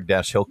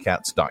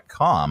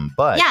lynchburg-hillcats.com.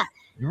 But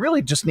you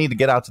really just need to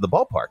get out to the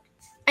ballpark.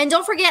 And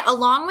don't forget,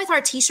 along with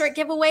our t-shirt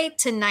giveaway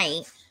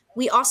tonight,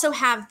 we also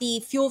have the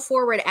Fuel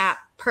Forward app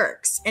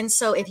perks. And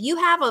so if you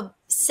have a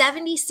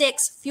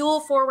 76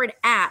 Fuel Forward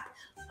app,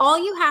 all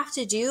you have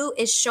to do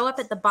is show up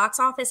at the box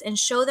office and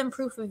show them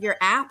proof of your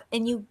app,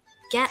 and you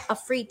get a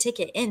free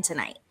ticket in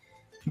tonight.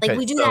 Like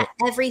we do that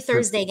every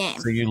Thursday game.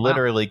 So you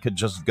literally could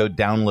just go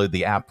download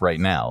the app right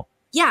now.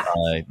 Yeah.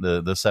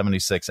 The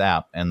 76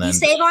 app, and then you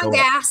save on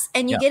gas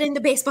and you get into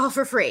baseball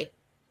for free.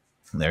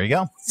 There you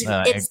go.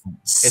 It's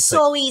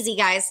so easy,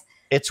 guys.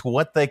 It's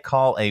what they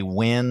call a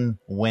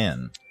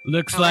win-win.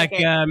 Looks like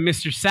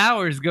Mr.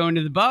 Sour's going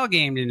to the ball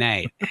game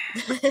tonight.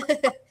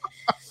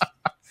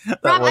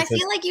 Rob, I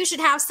feel like you should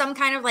have some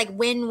kind of like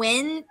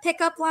win-win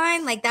pickup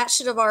line. Like that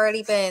should have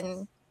already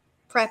been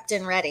prepped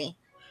and ready.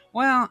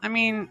 Well, I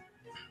mean,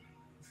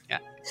 yeah,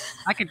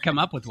 I could come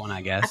up with one,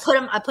 I guess.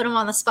 I put him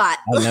on the spot.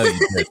 I know you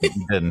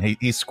didn't.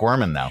 He's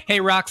squirming now. Hey,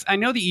 Rox, I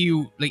know that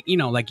you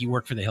you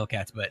work for the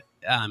Hillcats, but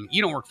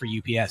you don't work for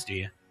UPS, do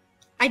you?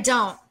 I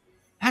don't.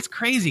 That's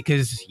crazy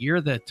because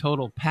you're the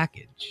total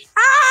package.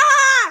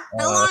 I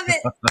love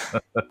it.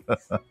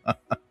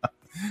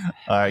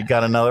 All right,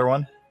 got another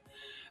one?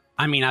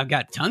 I mean, I've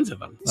got tons of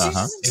them.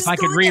 If I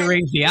could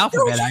rearrange the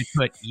alphabet, I'd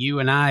put you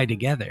and I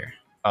together.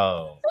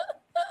 Oh.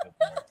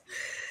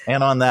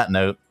 And on that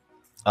note,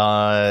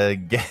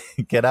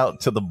 get out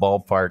to the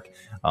ballpark.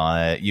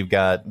 You've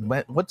got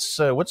what's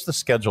the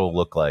schedule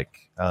look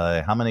like?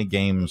 How many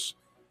games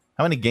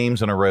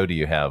in a row do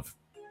you have?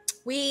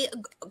 We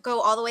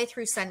go all the way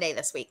through Sunday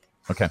this week.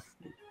 Okay.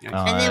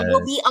 And then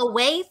we'll be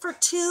away for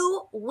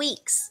 2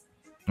 weeks.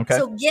 Okay.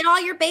 So get all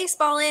your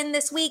baseball in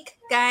this week,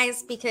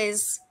 guys,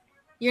 because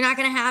you're not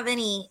going to have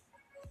any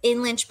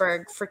in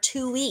Lynchburg for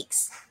 2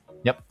 weeks.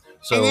 Yep.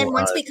 So, and then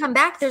once we come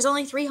back, there's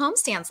only 3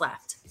 homestands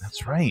left.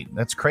 That's right.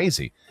 That's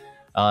crazy.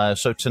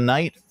 So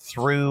tonight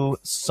through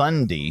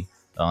Sunday,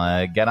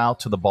 get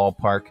out to the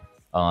ballpark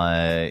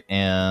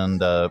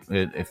and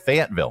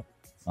Fayetteville.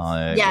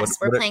 Yes,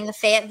 we're playing the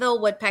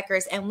Fayetteville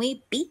Woodpeckers, and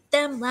we beat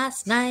them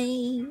last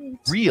night.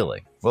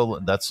 Really? Well,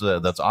 that's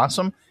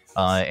awesome.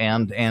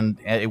 And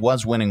it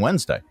was Winning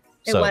Wednesday.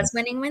 It was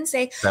Winning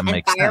Wednesday. That and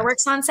makes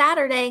fireworks on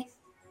Saturday.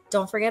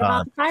 Don't forget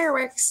about the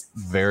fireworks.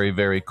 Very,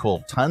 very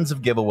cool. Tons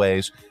of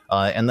giveaways.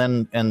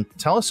 And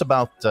tell us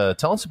about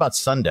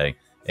Sunday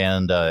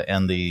and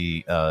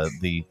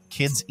the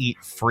Kids Eat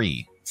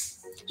Free.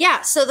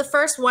 Yeah, so the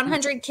first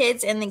 100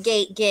 kids in the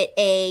gate get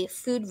a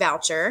food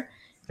voucher,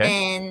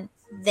 and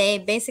they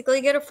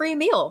basically get a free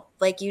meal.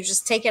 Like, you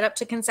just take it up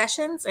to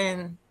concessions,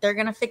 and they're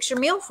going to fix your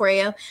meal for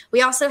you.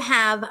 We also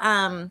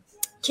have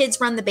Kids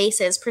Run the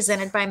Bases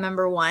presented by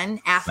Member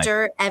One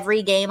after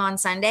every game on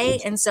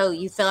Sunday. And so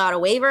you fill out a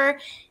waiver,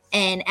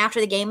 and after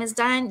the game is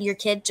done, your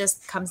kid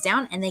just comes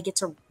down and they get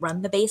to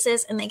run the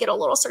bases, and they get a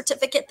little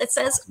certificate that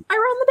says, I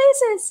run the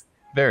bases.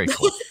 Very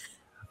cool.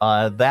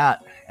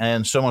 That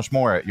and so much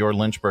more at your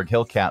Lynchburg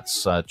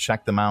Hillcats.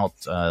 Check them out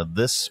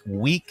this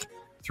week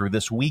through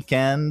this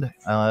weekend,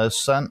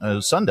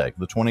 Sunday,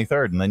 the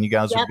 23rd. And then you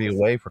guys will be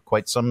away for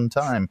quite some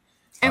time.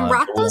 And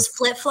rock those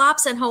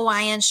flip-flops and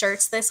Hawaiian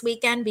shirts this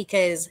weekend,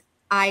 because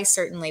I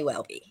certainly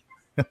will be.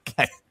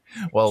 Okay.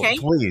 Well,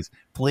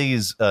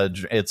 please,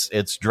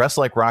 it's Dress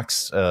Like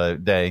Rocks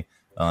Day.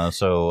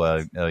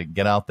 So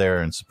get out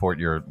there and support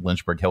your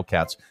Lynchburg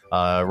Hillcats.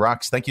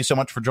 Rox, thank you so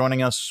much for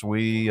joining us.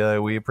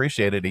 We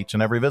appreciate it each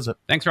and every visit.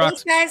 Thanks, Rox.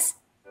 Thanks, guys.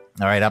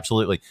 All right,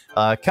 absolutely.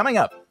 Coming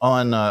up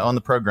on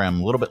the program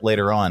a little bit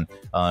later on,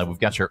 we've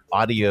got your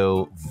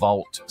audio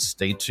vault.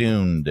 Stay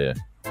tuned.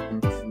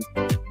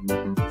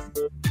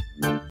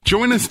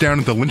 Join us down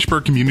at the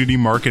Lynchburg Community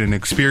Market and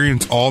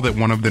experience all that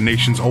one of the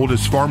nation's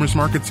oldest farmers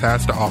markets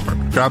has to offer.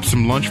 Grab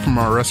some lunch from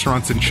our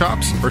restaurants and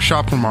shops, or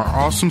shop from our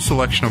awesome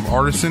selection of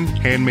artisan,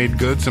 handmade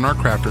goods in our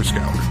crafters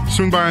gallery.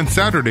 Swing by on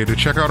Saturday to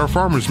check out our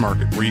farmers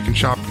market, where you can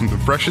shop from the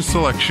freshest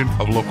selection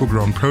of local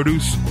grown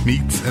produce,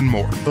 meats, and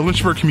more. The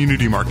Lynchburg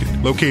Community Market,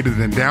 located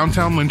in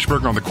downtown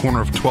Lynchburg on the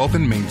corner of 12th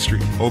and Main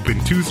Street. Open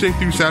Tuesday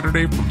through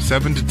Saturday from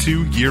 7 to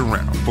 2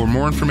 year-round. For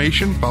more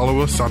information,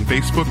 follow us on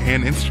Facebook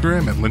and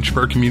Instagram at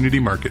Lynchburg Community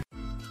Market.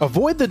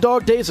 Avoid the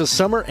dog days of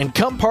summer and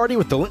come party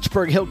with the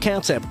Lynchburg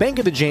Hillcats at Bank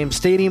of the James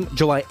Stadium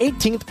July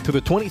 18th to the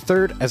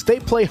 23rd as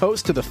they play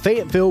host to the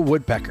Fayetteville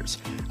Woodpeckers.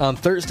 On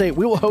Thursday,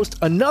 we will host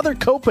another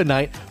Copa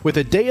night with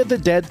a Day of the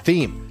Dead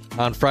theme.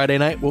 On Friday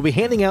night, we'll be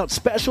handing out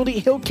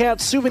specialty Hillcats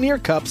souvenir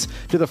cups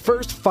to the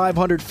first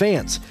 500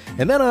 fans.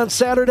 And then on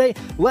Saturday,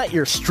 let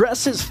your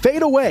stresses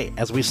fade away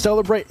as we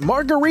celebrate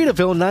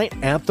Margaritaville night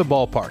at the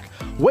ballpark.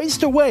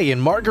 Waste away in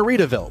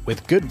Margaritaville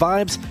with good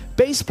vibes,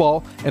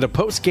 baseball, and a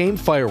post-game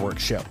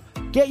fireworks show.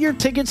 Get your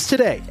tickets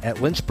today at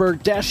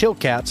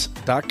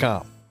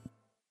lynchburg-hillcats.com.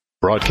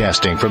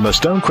 Broadcasting from the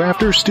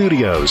Stonecrafters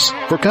Studios.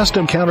 For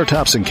custom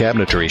countertops and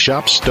cabinetry,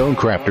 shop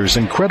Stonecrafters'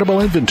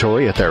 incredible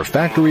inventory at their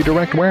Factory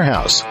Direct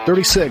Warehouse,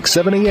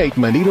 3678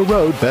 Manita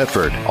Road,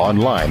 Bedford.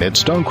 Online at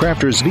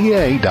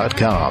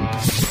stonecraftersva.com.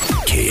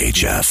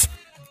 KHF.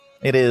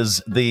 It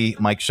is the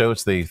Mike Show.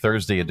 It's the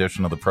Thursday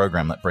edition of the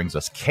program that brings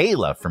us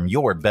Kayla from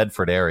your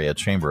Bedford area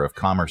Chamber of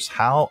Commerce.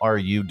 How are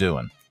you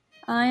doing?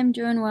 I'm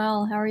doing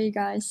well. How are you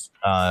guys?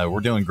 We're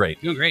doing great.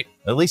 Doing great.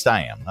 At least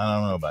I am. I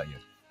don't know about you.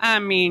 I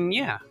mean,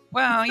 yeah.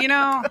 Well,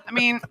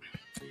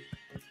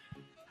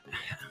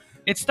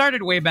 it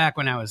started way back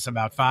when I was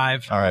about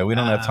 5. All right, we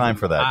don't have time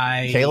for that.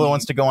 Kayla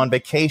wants to go on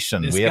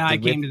vacation. This guy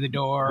came to the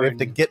door. We have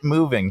to get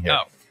moving here.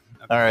 Oh, okay.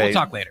 All right. We'll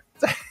talk later.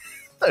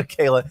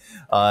 Kayla,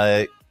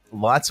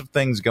 lots of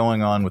things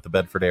going on with the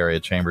Bedford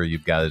Area Chamber. You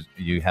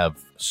have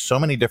so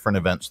many different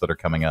events that are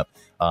coming up.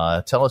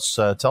 Tell us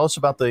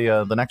about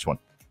the next one.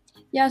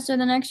 Yeah, so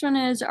the next one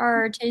is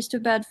our Taste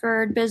of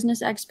Bedford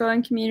Business Expo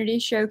and Community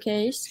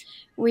Showcase.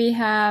 We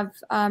have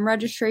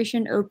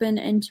registration open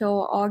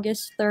until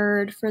August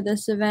 3rd for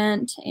this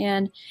event,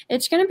 and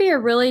it's going to be a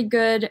really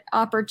good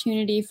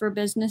opportunity for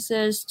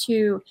businesses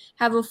to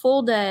have a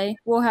full day.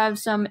 We'll have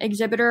some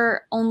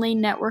exhibitor-only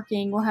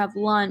networking. We'll have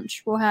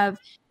lunch. We'll have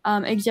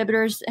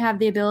exhibitors have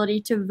the ability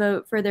to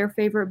vote for their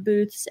favorite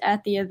booths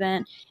at the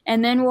event.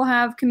 And then we'll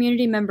have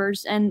community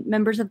members and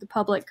members of the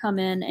public come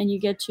in, and you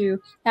get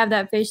to have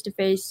that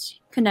face-to-face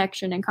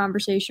connection and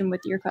conversation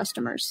with your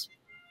customers.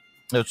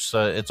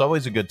 It's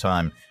always a good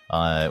time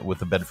with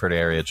the Bedford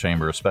Area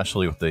Chamber,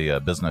 especially with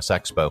the Business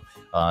Expo.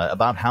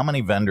 About how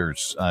many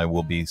vendors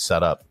will be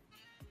set up?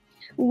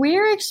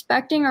 We're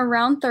expecting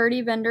around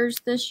 30 vendors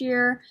this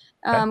year.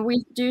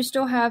 We do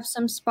still have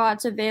some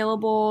spots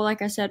available.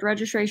 Like I said,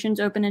 registration's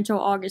open until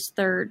August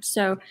 3rd.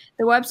 So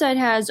the website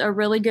has a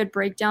really good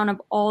breakdown of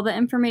all the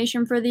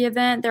information for the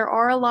event. There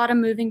are a lot of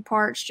moving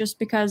parts just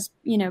because,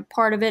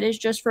 part of it is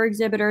just for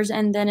exhibitors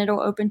and then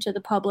it'll open to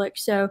the public.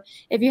 So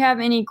if you have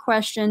any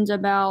questions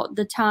about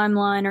the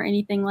timeline or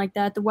anything like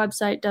that, the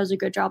website does a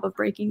good job of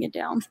breaking it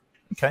down.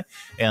 Okay,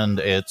 and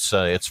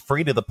it's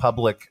free to the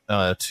public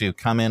to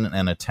come in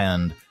and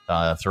attend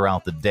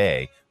throughout the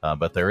day,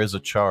 but there is a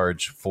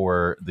charge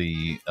for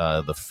the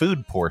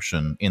food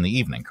portion in the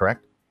evening,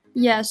 correct?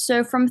 Yes,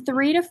 so from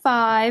 3 to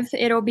 5,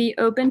 it'll be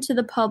open to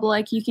the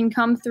public. You can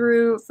come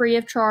through free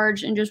of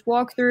charge and just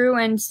walk through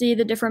and see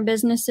the different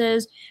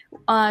businesses.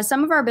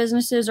 Some of our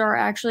businesses are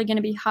actually going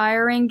to be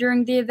hiring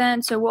during the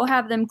event, so we'll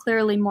have them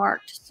clearly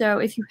marked. So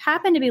if you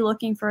happen to be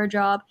looking for a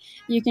job,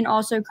 you can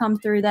also come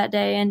through that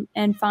day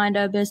and find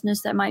a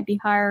business that might be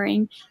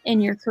hiring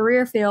in your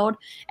career field.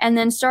 And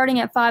then starting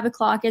at 5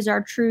 o'clock is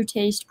our True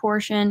Taste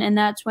portion, and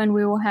that's when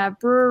we will have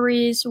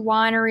breweries,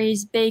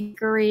 wineries,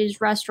 bakeries,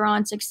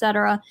 restaurants,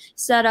 etc.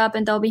 set up,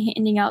 and they'll be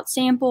handing out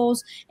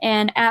samples.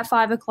 And at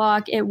 5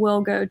 o'clock, it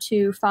will go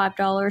to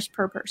 $5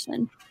 per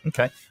person.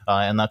 Okay.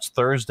 And that's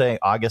Thursday,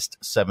 August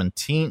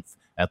 17th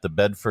at the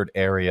Bedford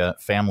Area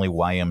Family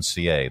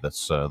YMCA.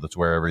 That's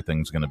where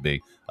everything's going to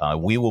be.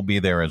 We will be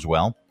there as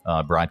well,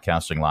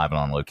 broadcasting live and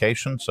on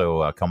location.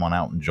 So come on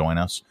out and join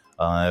us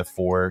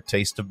for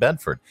Taste of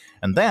Bedford.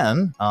 And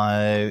then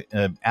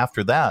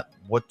after that,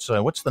 what's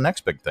the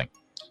next big thing?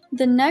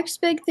 The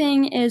next big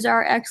thing is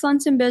our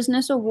Excellence in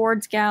Business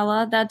Awards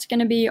Gala. That's going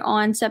to be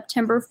on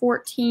September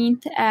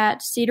 14th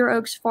at Cedar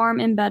Oaks Farm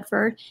in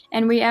Bedford.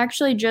 And we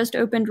actually just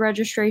opened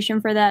registration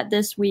for that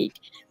this week.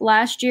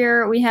 Last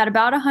year, we had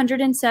about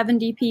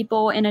 170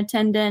 people in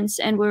attendance,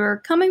 and we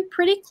were coming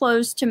pretty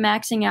close to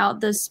maxing out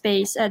the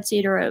space at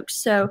Cedar Oaks.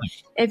 So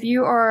if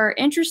you are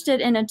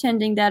interested in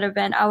attending that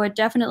event, I would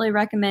definitely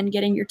recommend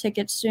getting your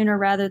tickets sooner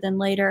rather than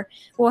later.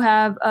 We'll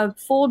have a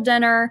full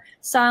dinner,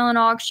 silent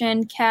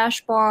auction,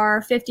 cash bar,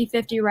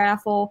 50-50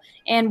 raffle,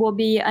 and we'll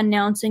be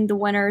announcing the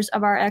winners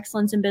of our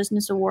Excellence in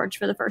Business Awards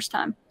for the first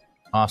time.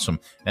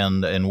 Awesome,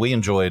 and we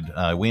enjoyed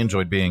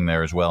being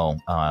there as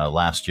well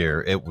last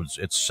year.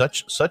 It's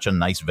such a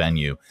nice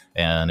venue,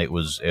 and it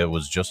was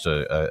just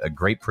a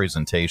great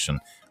presentation.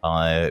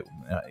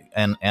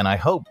 And I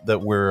hope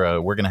that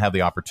we're going to have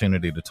the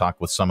opportunity to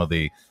talk with some of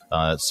the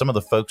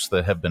folks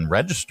that have been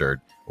registered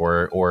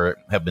or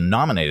have been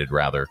nominated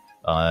rather.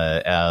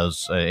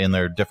 As in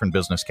their different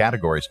business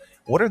categories.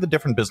 What are the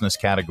different business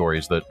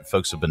categories that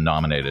folks have been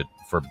nominated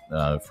for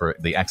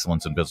the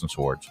Excellence in Business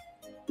Awards?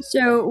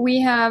 So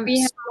we have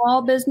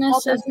Small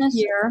Business of the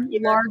Year,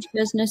 Large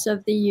Business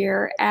of the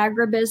Year,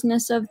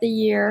 Agribusiness of the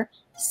Year,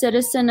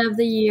 Citizen of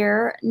the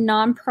Year,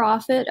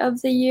 Nonprofit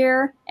of the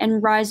Year,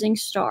 and Rising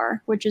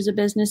Star, which is a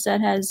business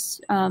that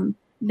has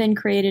been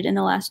created in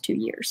the last 2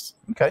 years.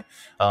 Okay.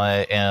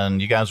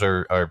 And you guys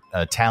are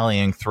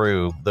tallying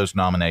through those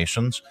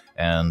nominations,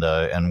 and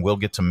we'll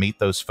get to meet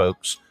those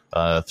folks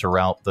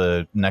throughout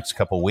the next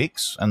couple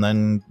weeks, and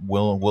then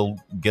we'll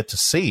get to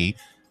see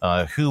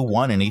who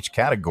won in each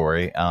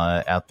category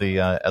at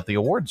the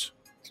awards.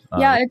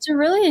 Yeah, it's a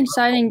really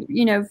exciting,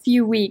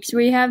 few weeks.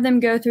 We have them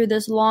go through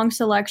this long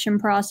selection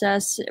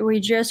process. We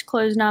just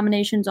closed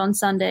nominations on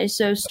Sunday,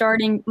 so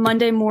starting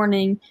Monday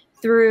morning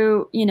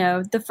through,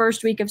 the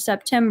first week of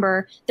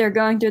September, they're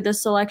going through the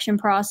selection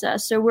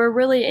process. So we're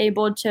really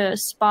able to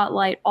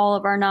spotlight all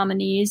of our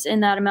nominees in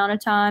that amount of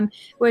time,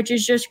 which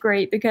is just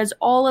great because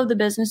all of the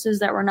businesses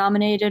that were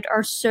nominated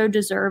are so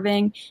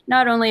deserving,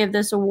 not only of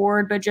this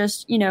award, but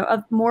just,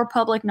 of more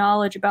public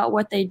knowledge about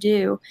what they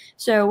do.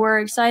 So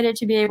we're excited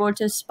to be able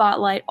to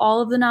spotlight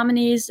all of the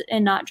nominees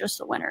and not just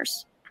the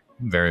winners.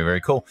 Very, very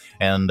cool.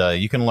 And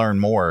you can learn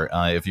more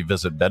if you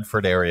visit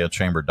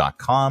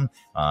bedfordareachamber.com.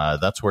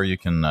 That's where you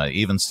can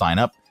even sign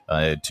up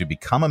to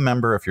become a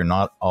member if you're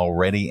not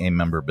already a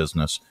member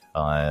business.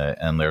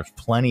 And there's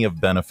plenty of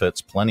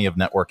benefits, plenty of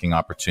networking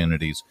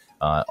opportunities,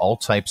 all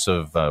types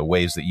of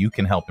ways that you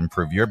can help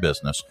improve your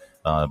business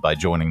by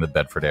joining the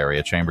Bedford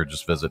Area Chamber.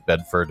 Just visit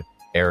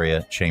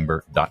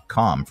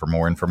bedfordareachamber.com for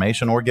more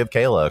information or give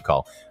Kayla a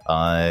call.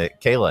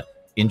 Kayla,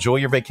 enjoy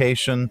your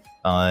vacation.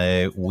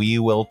 We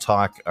will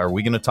talk. Are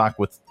we going to talk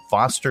with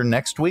Foster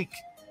next week?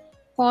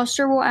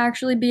 Foster will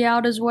actually be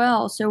out as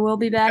well, so we'll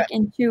be back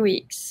in 2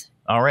 weeks.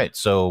 All right,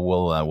 so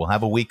we'll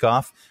have a week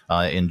off.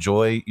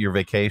 Enjoy your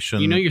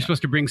vacation. You're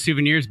supposed to bring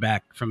souvenirs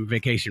back from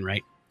vacation,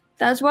 right?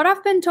 That's what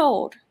I've been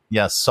told.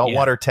 Yes,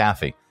 saltwater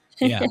taffy.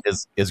 Yeah,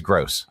 is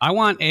gross. I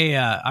want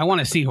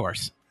a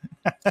seahorse.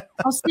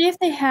 I'll see if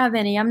they have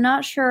any. I'm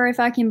not sure if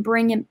I can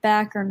bring it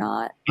back or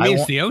not.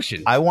 It's the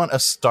ocean. I want a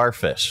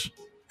starfish.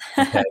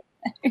 Okay.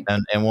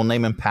 and we'll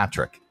name him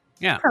Patrick.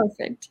 Yeah.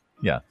 Perfect.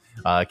 Yeah.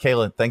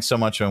 Kayla, thanks so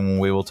much, and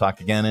we will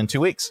talk again in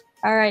 2 weeks.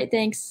 All right.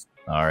 Thanks.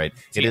 All right.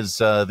 It is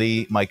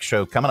the Mike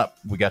Show coming up.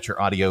 We got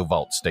your audio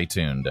vault. Stay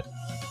tuned.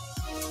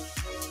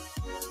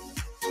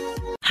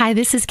 Hi,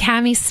 this is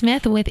Cami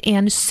Smith with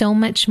And So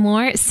Much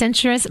More,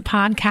 Centra's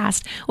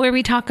podcast, where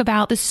we talk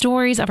about the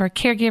stories of our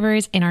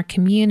caregivers in our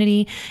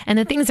community and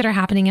the things that are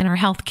happening in our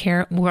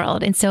healthcare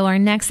world. And so our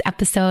next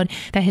episode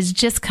that has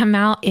just come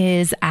out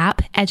is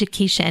APP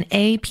Education,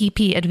 APP,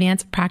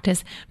 Advanced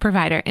Practice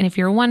Provider. And if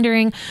you're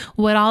wondering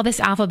what all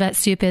this alphabet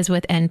soup is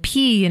with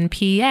NP and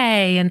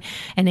PA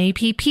and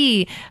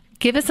APP,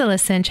 give us a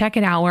listen. Check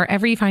it out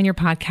wherever you find your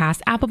podcast,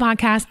 Apple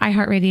Podcasts,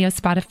 iHeartRadio,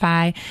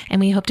 Spotify, and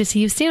we hope to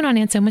see you soon on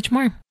And So Much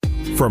More.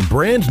 From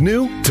brand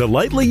new to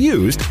lightly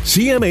used,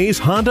 CMA's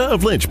Honda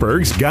of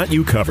Lynchburg's got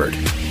you covered.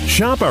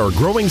 Shop our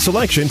growing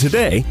selection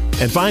today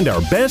and find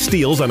our best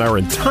deals on our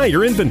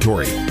entire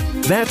inventory.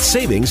 That's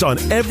savings on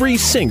every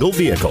single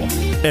vehicle.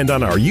 And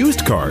on our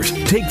used cars,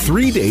 take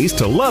 3 days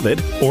to love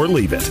it or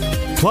leave it.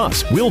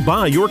 Plus, we'll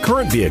buy your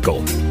current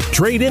vehicle.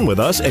 Trade in with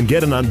us and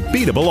get an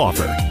unbeatable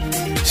offer.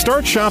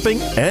 Start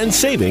shopping and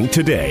saving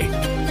today.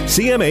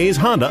 CMA's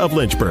Honda of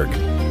Lynchburg.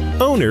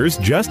 Owners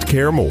just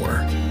care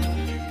more.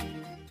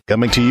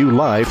 Coming to you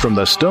live from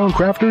the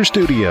Stonecrafters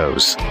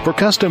Studios. For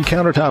custom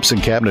countertops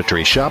and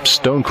cabinetry, shop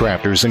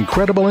Stonecrafters'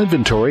 incredible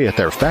inventory at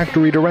their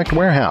Factory Direct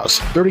Warehouse,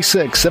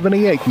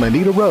 3678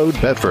 Manita Road,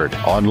 Bedford.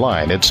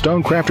 Online at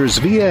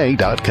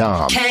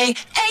stonecraftersva.com.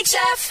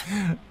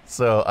 KHF.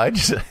 So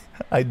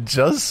I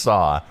just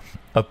saw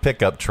a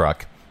pickup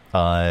truck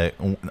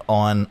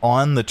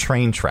on the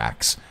train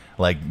tracks.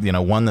 Like,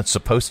 one that's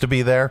supposed to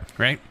be there.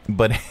 Right.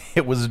 But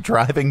it was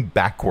driving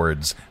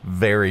backwards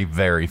very,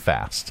 very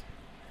fast.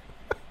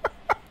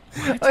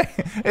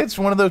 It's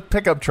one of those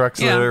pickup trucks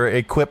that are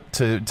equipped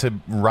to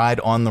ride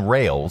on the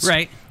rails.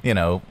 Right.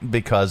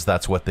 Because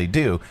that's what they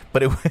do.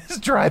 But it was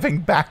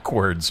driving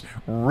backwards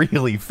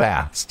really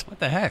fast. What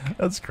the heck?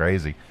 That's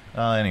crazy.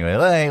 Anyway,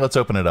 let's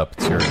open it up.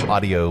 It's your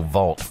audio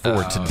vault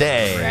for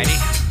today. Ready?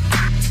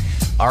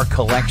 Our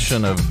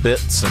collection of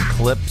bits and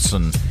clips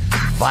and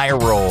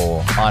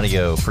viral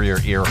audio for your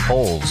ear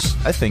holes.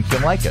 I think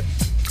you'll like it.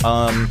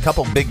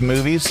 Couple big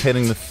movies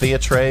hitting the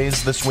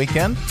theatres this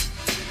weekend.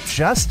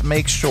 Just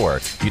make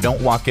sure you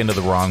don't walk into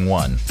the wrong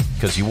one,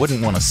 because you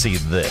wouldn't want to see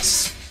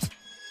this.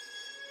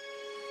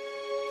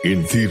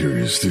 In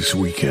theaters this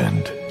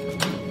weekend,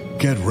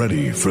 get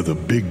ready for the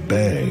Big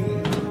Bang.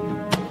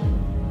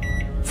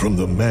 From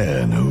the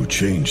man who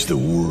changed the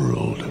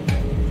world.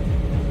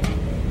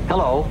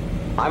 Hello,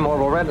 I'm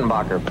Orville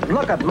Redenbacher.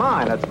 Look at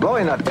mine, it's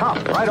blowing the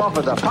top right off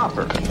of the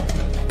popper.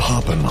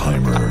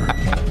 Poppenheimer.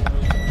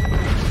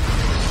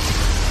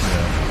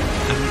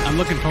 I'm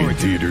looking forward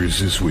to it. In theaters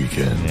this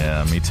weekend.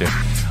 Yeah, me too.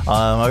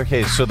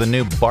 Okay, so the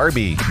new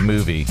Barbie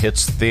movie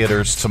hits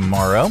theaters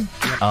tomorrow.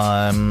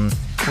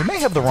 We may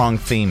have the wrong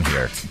theme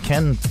here.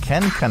 Ken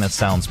kind of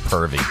sounds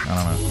pervy.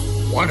 I don't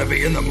know. Want to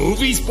be in the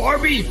movies,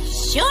 Barbie?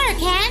 Sure,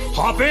 Ken.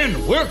 Hop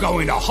in. We're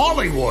going to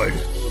Hollywood.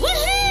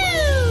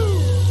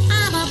 Woohoo!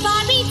 I'm a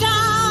Barbie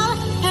doll,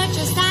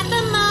 purchased at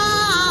the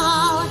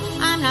mall.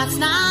 I'm not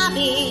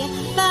snobby,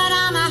 but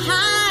I'm a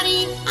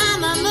hottie.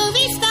 I'm a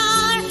movie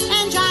star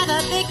and drive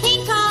a big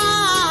pink car.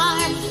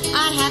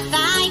 I have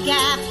thigh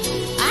gap.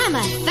 I'm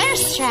a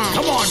thirst trap.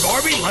 Come on,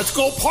 Barbie. Let's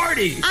go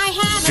party. I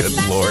have Good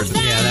Lord.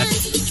 Yeah,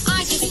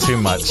 that's too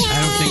much.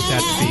 I don't think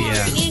that's the...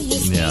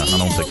 Yeah, I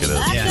don't think it is.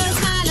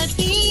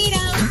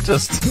 Yeah,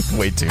 Just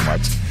way too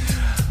much.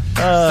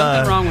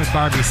 Something wrong with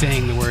Barbie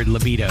saying the word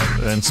libido.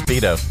 And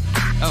Speedo.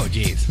 Oh,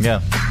 geez.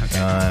 Yeah.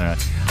 Okay.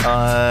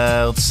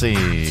 Let's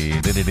see.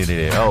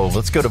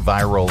 Let's go to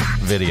viral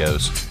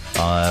videos.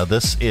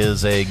 This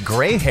is a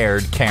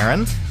gray-haired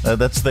Karen.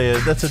 That's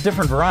a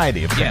different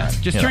variety of Karen.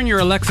 Yeah, just turn your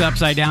Alexa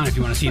upside down if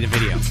you want to see the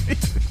video.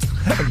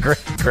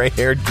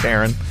 Gray-haired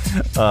Karen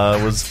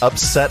was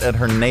upset at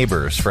her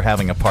neighbors for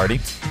having a party,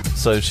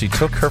 so she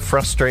took her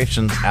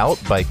frustrations out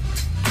by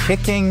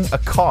kicking a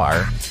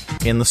car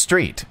in the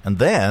street. And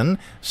then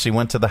she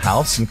went to the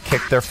house and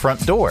kicked their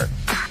front door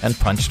and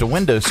punched a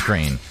window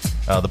screen.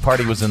 The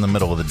party was in the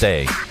middle of the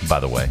day, by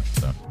the way.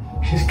 So.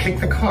 She just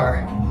kicked the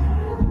car.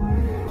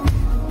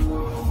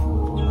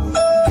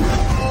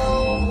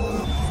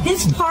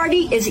 This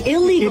party is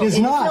illegal. It is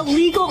not. It's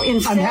illegal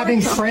in I'm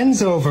having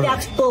friends over.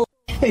 That's bull.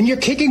 And you're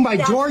kicking my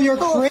door? You're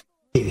bull.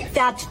 crazy.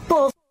 That's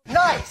bull.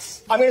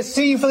 Nice. I'm going to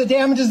sue you for the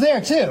damages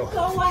there, too.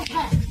 Go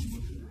ahead.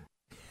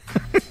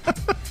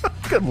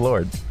 Good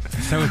Lord.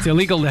 So it's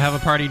illegal to have a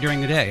party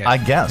during the day. I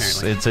guess.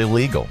 Apparently. It's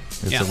illegal.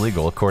 It's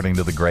illegal, according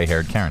to the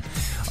gray-haired Karen.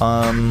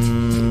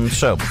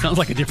 So sounds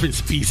like a different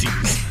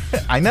species.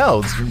 I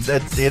know.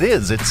 It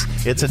is.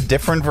 It's a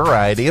different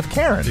variety of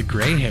Karen. The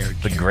gray-haired Karen.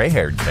 The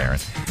gray-haired Karen.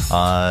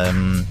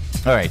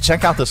 All right,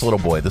 check out this little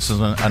boy. This is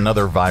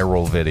another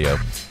viral video.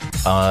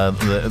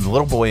 The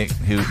little boy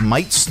who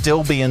might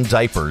still be in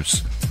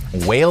diapers,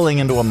 wailing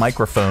into a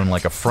microphone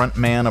like a front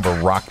man of a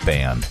rock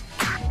band.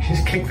 She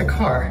just kicked the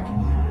car.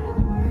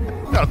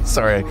 Oh,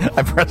 sorry.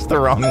 I pressed the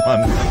wrong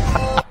one.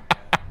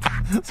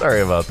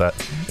 Sorry about that.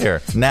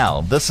 Here.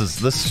 Now, this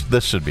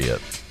should be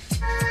it.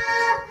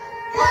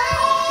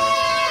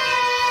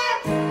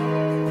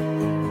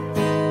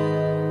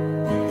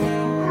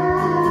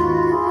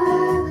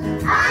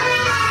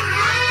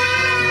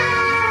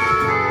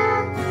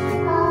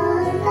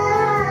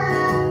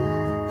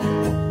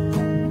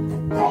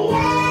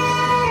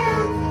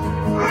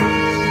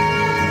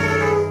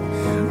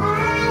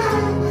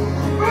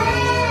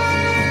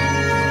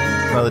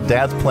 Now, the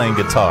dad's playing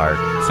guitar.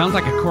 Sounds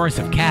like a chorus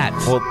of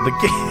cats. Well,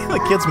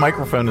 the kid's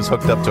microphone is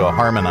hooked up to a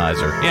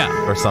harmonizer.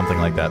 Yeah. Or something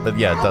like that. But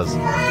yeah, it does.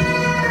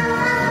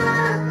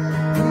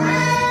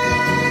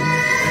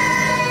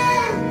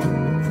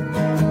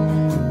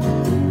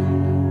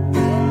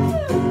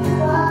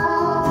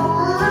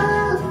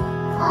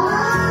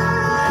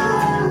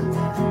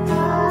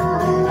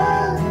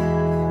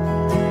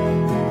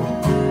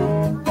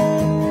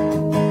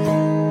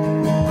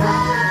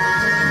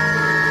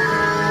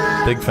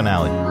 big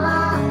finale.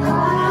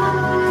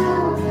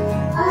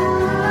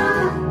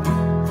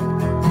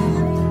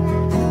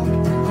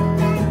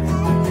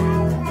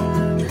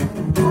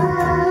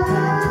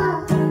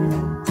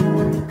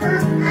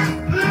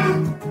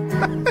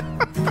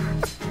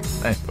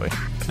 Anyway.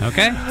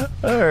 Okay.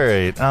 All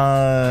right.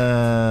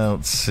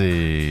 Let's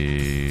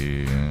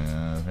see.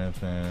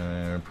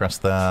 Press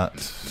that.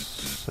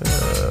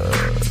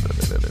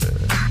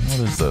 What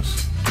is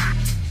this?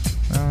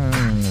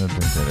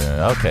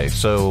 Okay,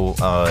 so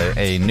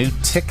a new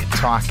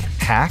TikTok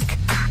hack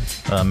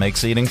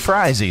makes eating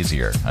fries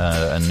easier.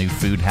 A new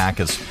food hack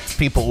is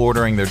people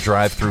ordering their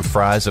drive-thru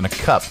fries in a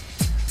cup,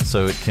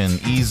 so it can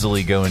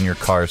easily go in your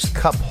car's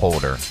cup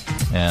holder.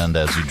 And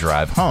as you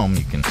drive home,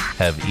 you can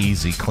have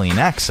easy, clean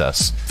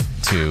access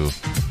to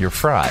your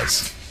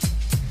fries.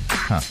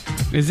 Huh.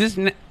 Is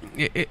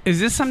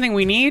this something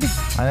we need?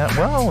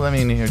 Well, I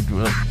mean,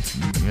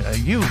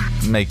 you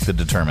make the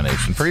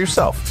determination for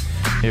yourself.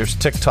 Here's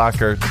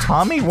TikToker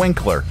Tommy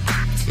Winkler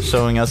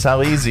showing us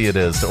how easy it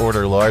is to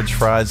order large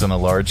fries in a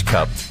large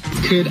cup.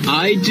 Could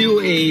I do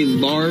a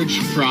large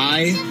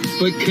fry,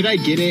 but could I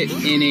get it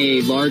in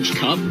a large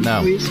cup,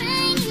 please?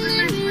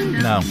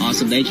 No.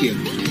 Awesome, thank you.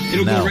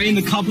 It'll go right in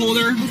the cup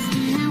holder?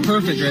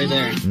 Perfect, right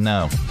there.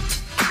 No.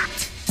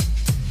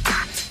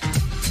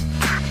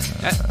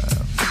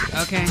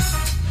 Okay.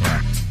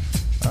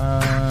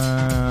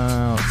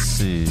 Let's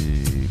see.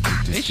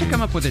 They should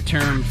come up with a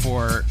term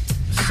for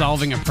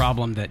solving a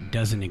problem that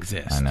doesn't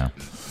exist. I know.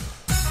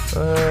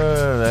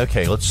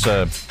 Okay, let's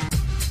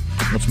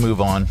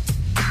move on.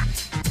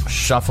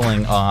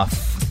 Shuffling off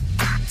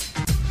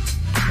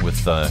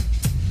with a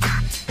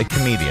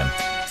comedian.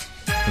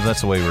 Because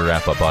that's the way we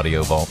wrap up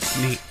Audio Vault.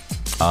 Neat.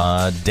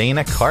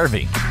 Dana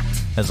Carvey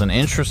has an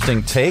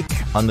interesting take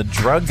on the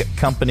drug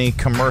company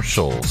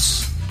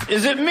commercials.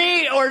 Is it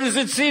me, or does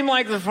it seem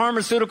like the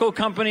pharmaceutical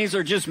companies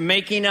are just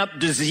making up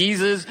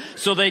diseases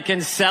so they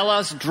can sell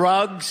us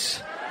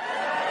drugs?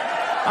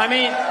 I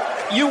mean,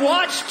 you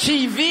watch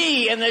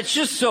TV, and it's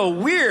just so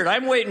weird.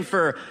 I'm waiting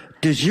for,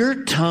 does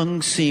your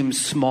tongue seem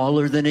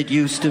smaller than it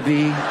used to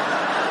be?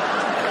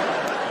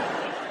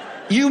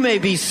 You may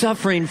be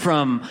suffering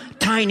from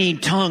tiny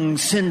tongue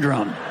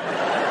syndrome.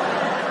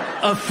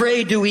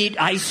 Afraid to eat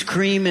ice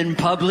cream in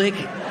public?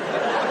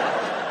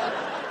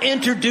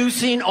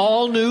 Introducing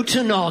all new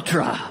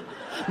Tenaltra.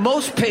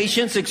 Most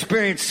patients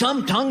experience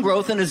some tongue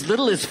growth in as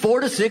little as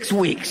 4 to 6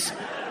 weeks.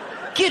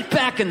 Get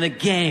back in the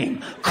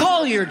game.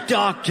 Call your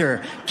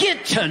doctor.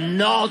 Get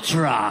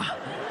Tenaltra.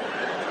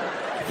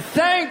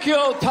 Thank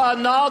you,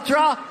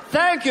 Tenaltra.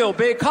 Thank you.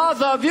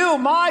 Because of you,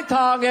 my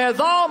tongue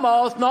is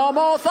almost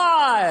normal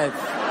size.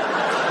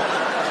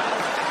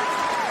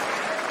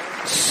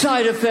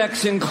 Side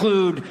effects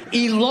include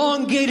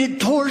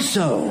elongated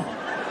torso,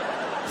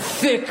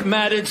 thick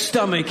matted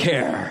stomach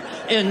hair,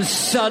 and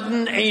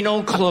sudden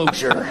anal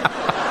closure. All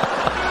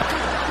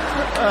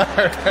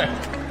right.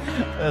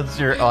 That's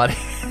your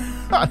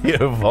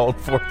audio vault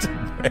for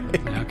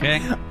today. Okay.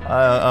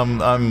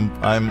 I'm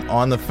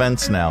on the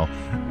fence now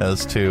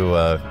as to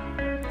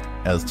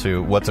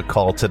what to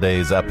call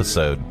today's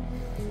episode.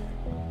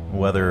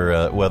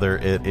 Whether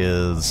it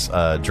is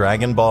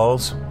Dragon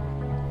Balls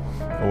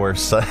or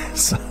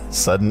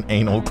sudden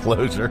anal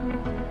closure.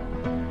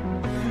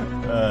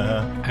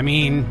 I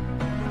mean,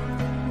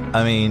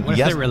 what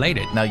if they're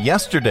related? Now,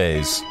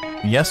 yesterday's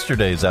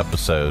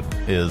episode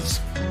is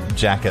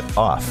jacket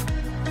off.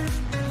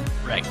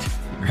 Right.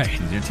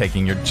 You're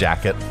taking your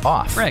jacket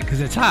off. Right,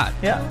 because it's hot.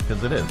 Yeah,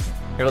 because it is.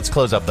 Here, let's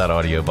close up that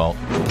audio vault.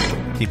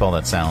 Keep all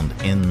that sound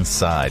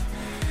inside.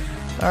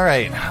 All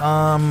right.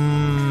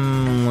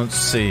 Let's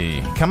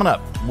see. Coming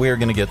up, we're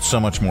going to get so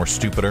much more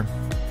stupider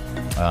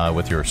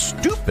with your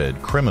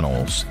stupid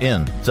criminals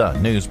in the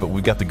news, but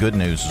we've got the good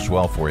news as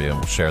well for you.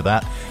 We'll share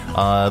that.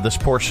 This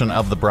portion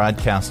of the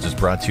broadcast is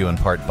brought to you in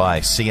part by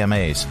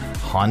CMA's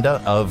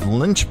Honda of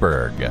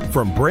Lynchburg.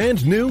 From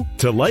brand new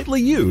to lightly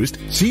used,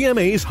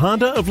 CMA's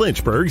Honda of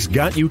Lynchburg's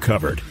got you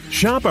covered.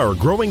 Shop our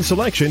growing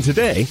selection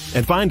today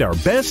and find our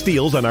best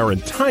deals on our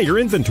entire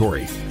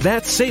inventory.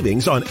 That's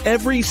savings on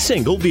every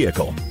single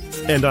vehicle.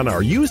 And on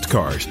our used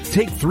cars,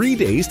 take 3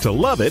 days to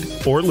love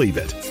it or leave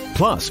it.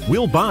 Plus,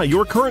 we'll buy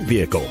your current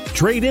vehicle,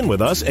 trade in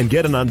with us, and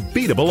get an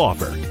unbeatable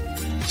offer.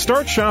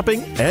 Start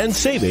shopping and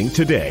saving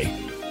today.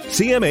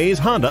 CMA's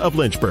Honda of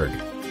Lynchburg.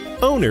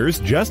 Owners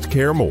just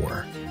care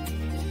more.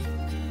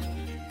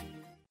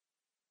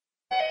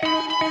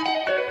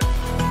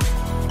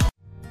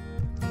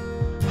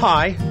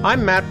 Hi,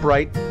 I'm Matt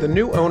Bright, the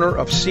new owner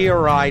of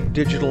CRI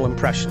Digital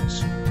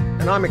Impressions,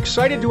 and I'm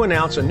excited to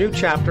announce a new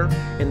chapter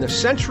in the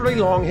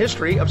century-long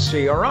history of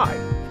CRI.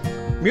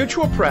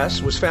 Mutual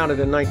Press was founded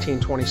in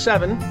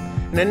 1927,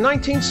 and in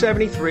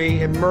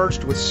 1973 it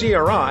merged with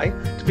CRI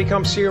to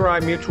become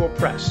CRI Mutual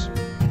Press.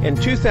 In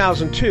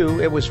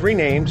 2002, it was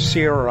renamed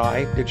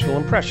CRI Digital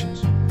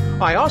Impressions.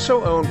 I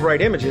also own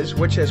Bright Images,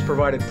 which has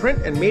provided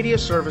print and media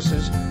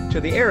services to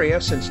the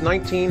area since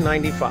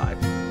 1995.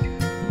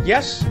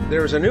 Yes,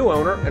 there is a new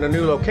owner and a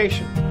new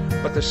location,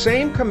 but the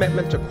same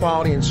commitment to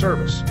quality and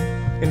service.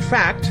 In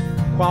fact,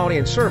 quality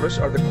and service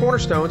are the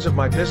cornerstones of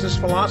my business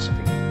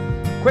philosophy.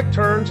 Quick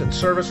turns and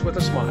service with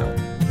a smile.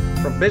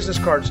 From business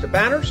cards to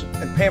banners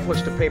and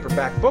pamphlets to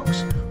paperback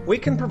books, we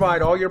can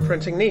provide all your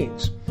printing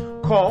needs.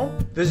 Call,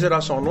 visit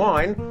us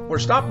online, or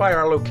stop by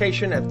our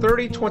location at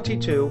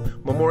 3022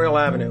 Memorial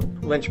Avenue,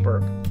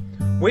 Lynchburg.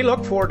 We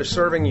look forward to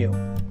serving you.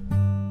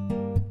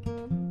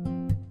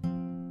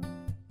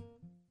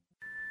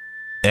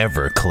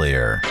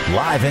 Everclear.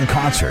 Live in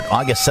concert,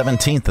 August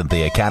 17th at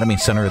the Academy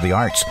Center of the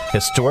Arts,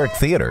 Historic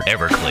Theater.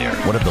 Everclear,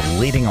 one of the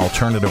leading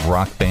alternative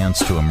rock bands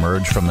to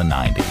emerge from the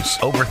 90s.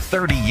 Over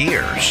 30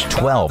 years.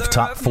 12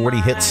 top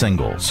 40 hit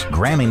singles.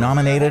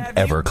 Grammy-nominated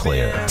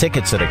Everclear.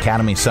 Tickets at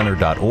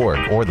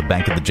academycenter.org or the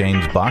Bank of the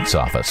James box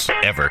office.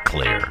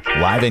 Everclear.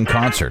 Live in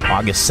concert,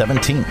 August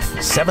 17th,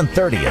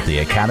 7:30 at the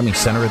Academy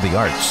Center of the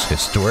Arts,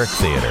 Historic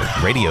Theater.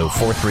 Radio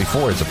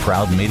 434 is a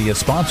proud media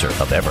sponsor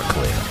of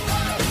Everclear.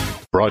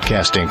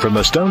 Broadcasting from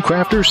the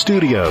Stonecrafters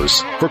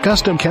Studios. For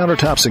custom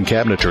countertops and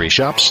cabinetry,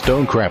 shop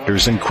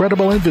Stonecrafters'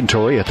 incredible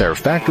inventory at their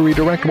Factory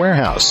Direct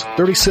Warehouse,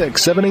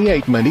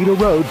 3678 Manita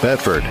Road,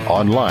 Bedford.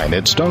 Online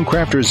at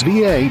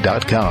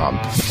stonecraftersva.com.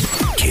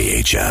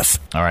 KHF.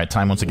 All right,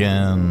 time once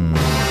again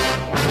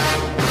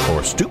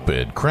for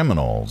Stupid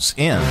Criminals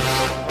in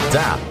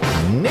the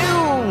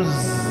News.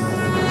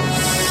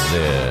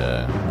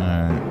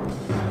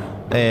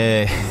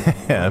 A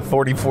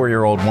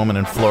 44-year-old woman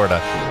in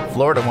Florida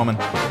woman,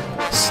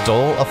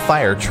 stole a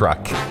fire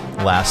truck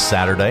last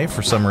Saturday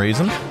for some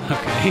reason.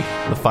 Okay.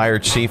 The fire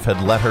chief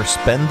had let her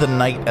spend the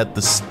night at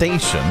the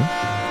station,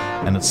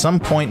 and at some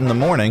point in the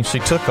morning, she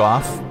took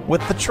off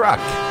with the truck.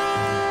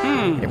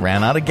 It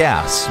ran out of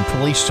gas, and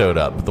police showed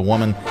up. The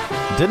woman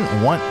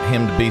didn't want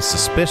him to be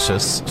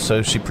suspicious,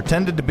 so she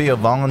pretended to be a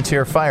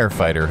volunteer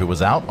firefighter who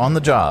was out on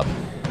the job.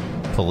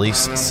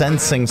 Police,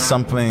 sensing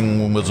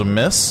something was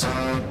amiss,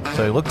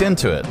 so he looked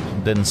into it.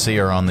 Didn't see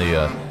her on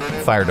the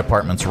fire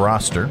department's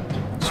roster.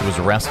 She was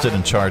arrested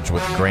and charged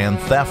with grand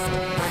theft,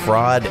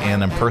 fraud,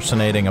 and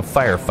impersonating a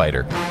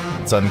firefighter.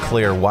 It's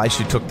unclear why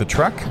she took the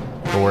truck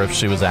or if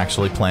she was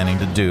actually planning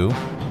to do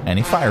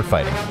any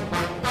firefighting.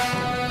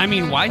 I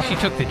mean, why she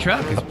took the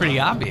truck is pretty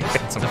obvious.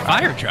 It's a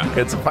fire truck.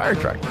 It's a fire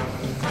truck.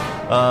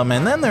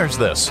 And then there's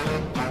this.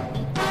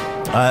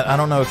 I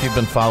don't know if you've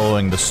been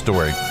following the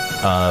story,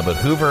 but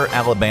Hoover,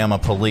 Alabama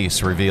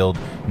police revealed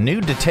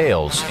new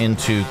details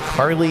into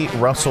Carly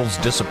Russell's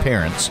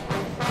disappearance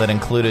that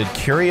included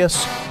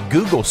curious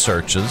Google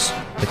searches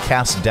that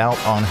cast doubt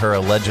on her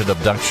alleged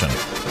abduction.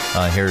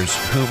 Here's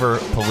Hoover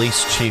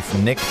Police Chief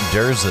Nick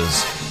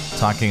Derzes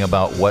talking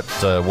about what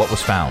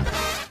was found.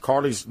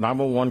 Carly's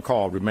 911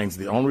 call remains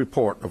the only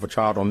report of a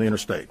child on the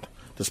interstate,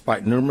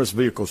 despite numerous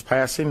vehicles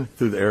passing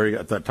through the area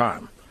at that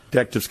time.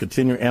 Detectives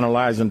continue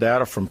analyzing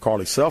data from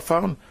Carly's cell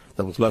phone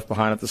that was left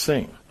behind at the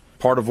scene.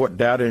 Part of what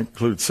data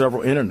includes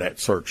several internet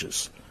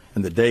searches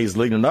in the days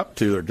leading up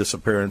to her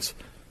disappearance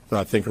that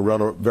I think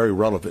are very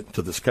relevant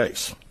to this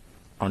case.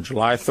 On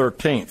July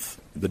 13th,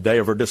 the day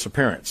of her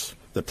disappearance,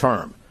 the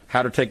term,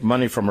 how to take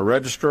money from a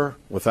register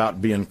without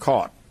being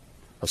caught.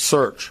 A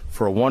search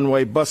for a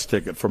one-way bus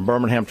ticket from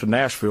Birmingham to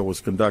Nashville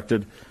was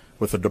conducted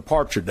with a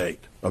departure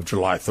date of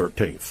July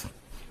 13th.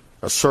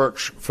 A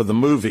search for the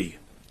movie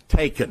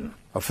Taken,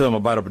 a film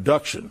about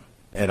abduction.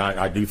 And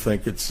I do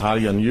think it's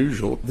highly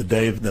unusual the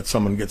day that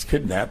someone gets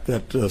kidnapped,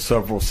 that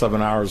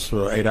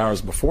 8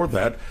 hours before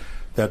that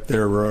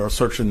they're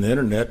searching the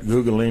internet,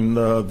 Googling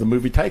the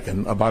movie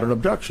Taken about an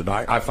abduction.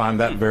 I find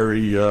that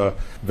very,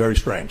 very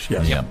strange,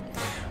 yes. Yeah.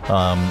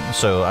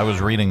 So I was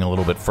reading a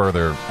little bit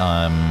further.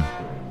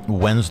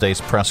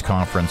 Wednesday's press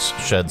conference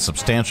shed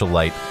substantial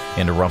light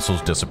into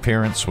Russell's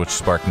disappearance, which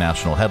sparked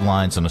national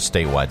headlines and a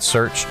statewide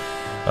search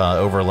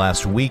over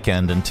last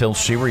weekend until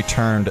she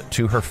returned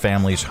to her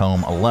family's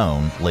home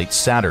alone late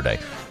Saturday.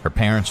 Her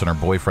parents and her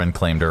boyfriend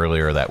claimed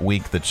earlier that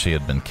week that she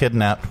had been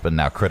kidnapped, but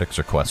now critics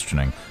are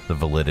questioning the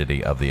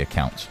validity of the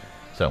accounts.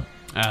 So,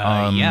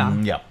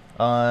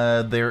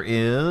 there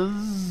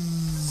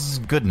is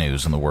good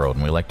news in the world,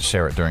 and we like to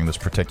share it during this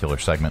particular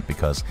segment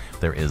because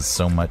there is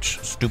so much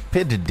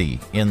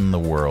stupidity in the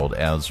world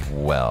as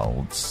well.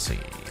 Let's see.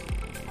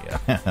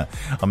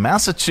 A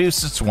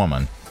Massachusetts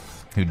woman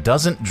who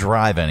doesn't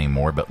drive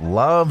anymore but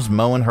loves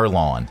mowing her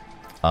lawn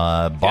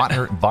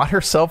bought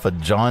herself a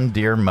John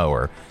Deere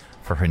mower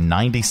for her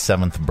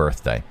 97th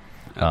birthday.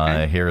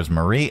 Okay. Here's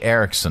Marie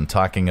Erickson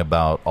talking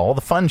about all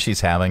the fun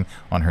she's having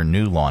on her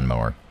new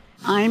lawnmower.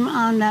 I'm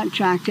on that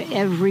tractor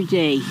every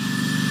day,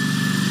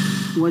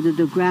 whether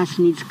the grass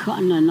needs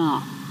cutting or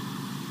not.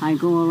 I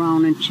go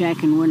around and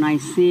check, and when I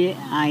see it,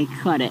 I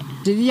cut it.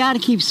 The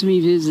yard keeps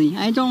me busy.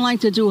 I don't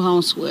like to do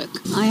housework.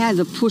 I had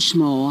the push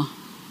mower,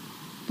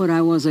 but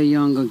I was a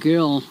younger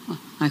girl.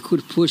 I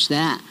could push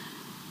that,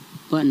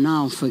 but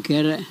now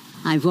forget it.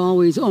 I've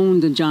always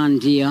owned the John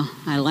Deere.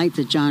 I like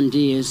the John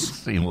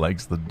Deeres. She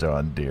likes the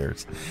John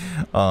Deeres.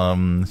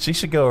 She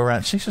should go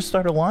around. She should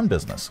start a lawn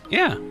business.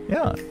 Yeah.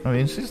 Yeah. I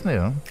mean, she's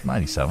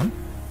 97.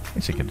 I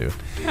guess you can do it.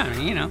 Yeah, I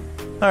mean, you know.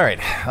 All right.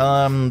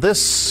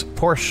 This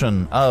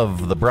portion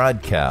of the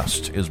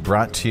broadcast is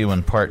brought to you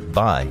in part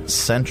by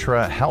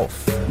Centra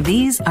Health.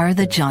 These are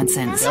the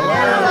Johnsons.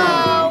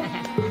 Hello.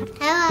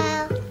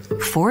 Hello.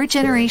 4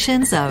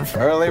 generations of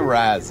early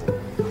rising,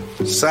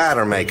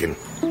 cider making,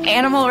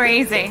 Animal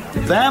raising.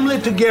 family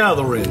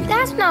togethering.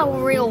 That's not a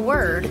real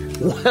word.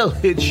 Well,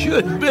 it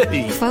should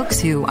be. folks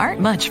who aren't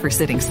much for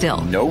sitting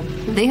still. Nope.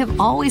 They have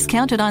always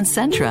counted on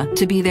Centra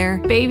to be their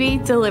Baby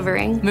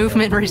delivering.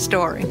 movement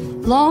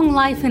restoring Long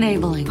life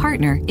enabling.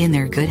 partner in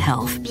their good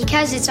health.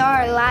 Because it's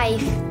our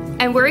life.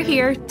 And we're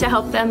here to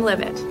help them live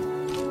it.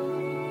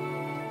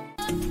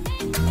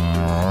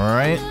 All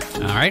right.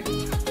 All right.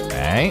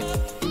 Hey.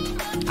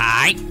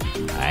 Hi.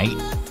 Hey.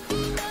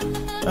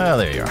 Oh,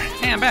 there you are.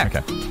 Hey, I'm back.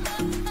 Okay.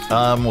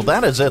 Well,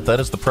 that is it. That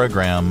is the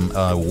program.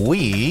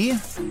 We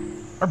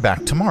are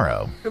back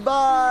tomorrow.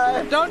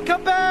 Goodbye. Don't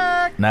come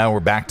back. Now we're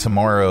back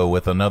tomorrow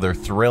with another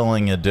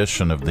thrilling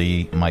edition of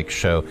the Mike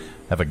Show.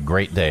 Have a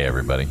great day,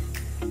 everybody.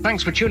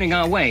 Thanks for tuning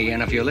our way,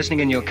 and if you're listening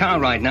in your car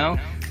right now,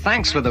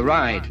 thanks for the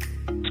ride.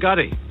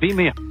 Scotty, beat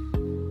me up.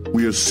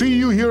 We'll see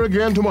you here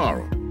again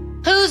tomorrow.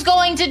 Who's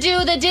going to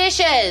do the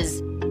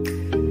dishes?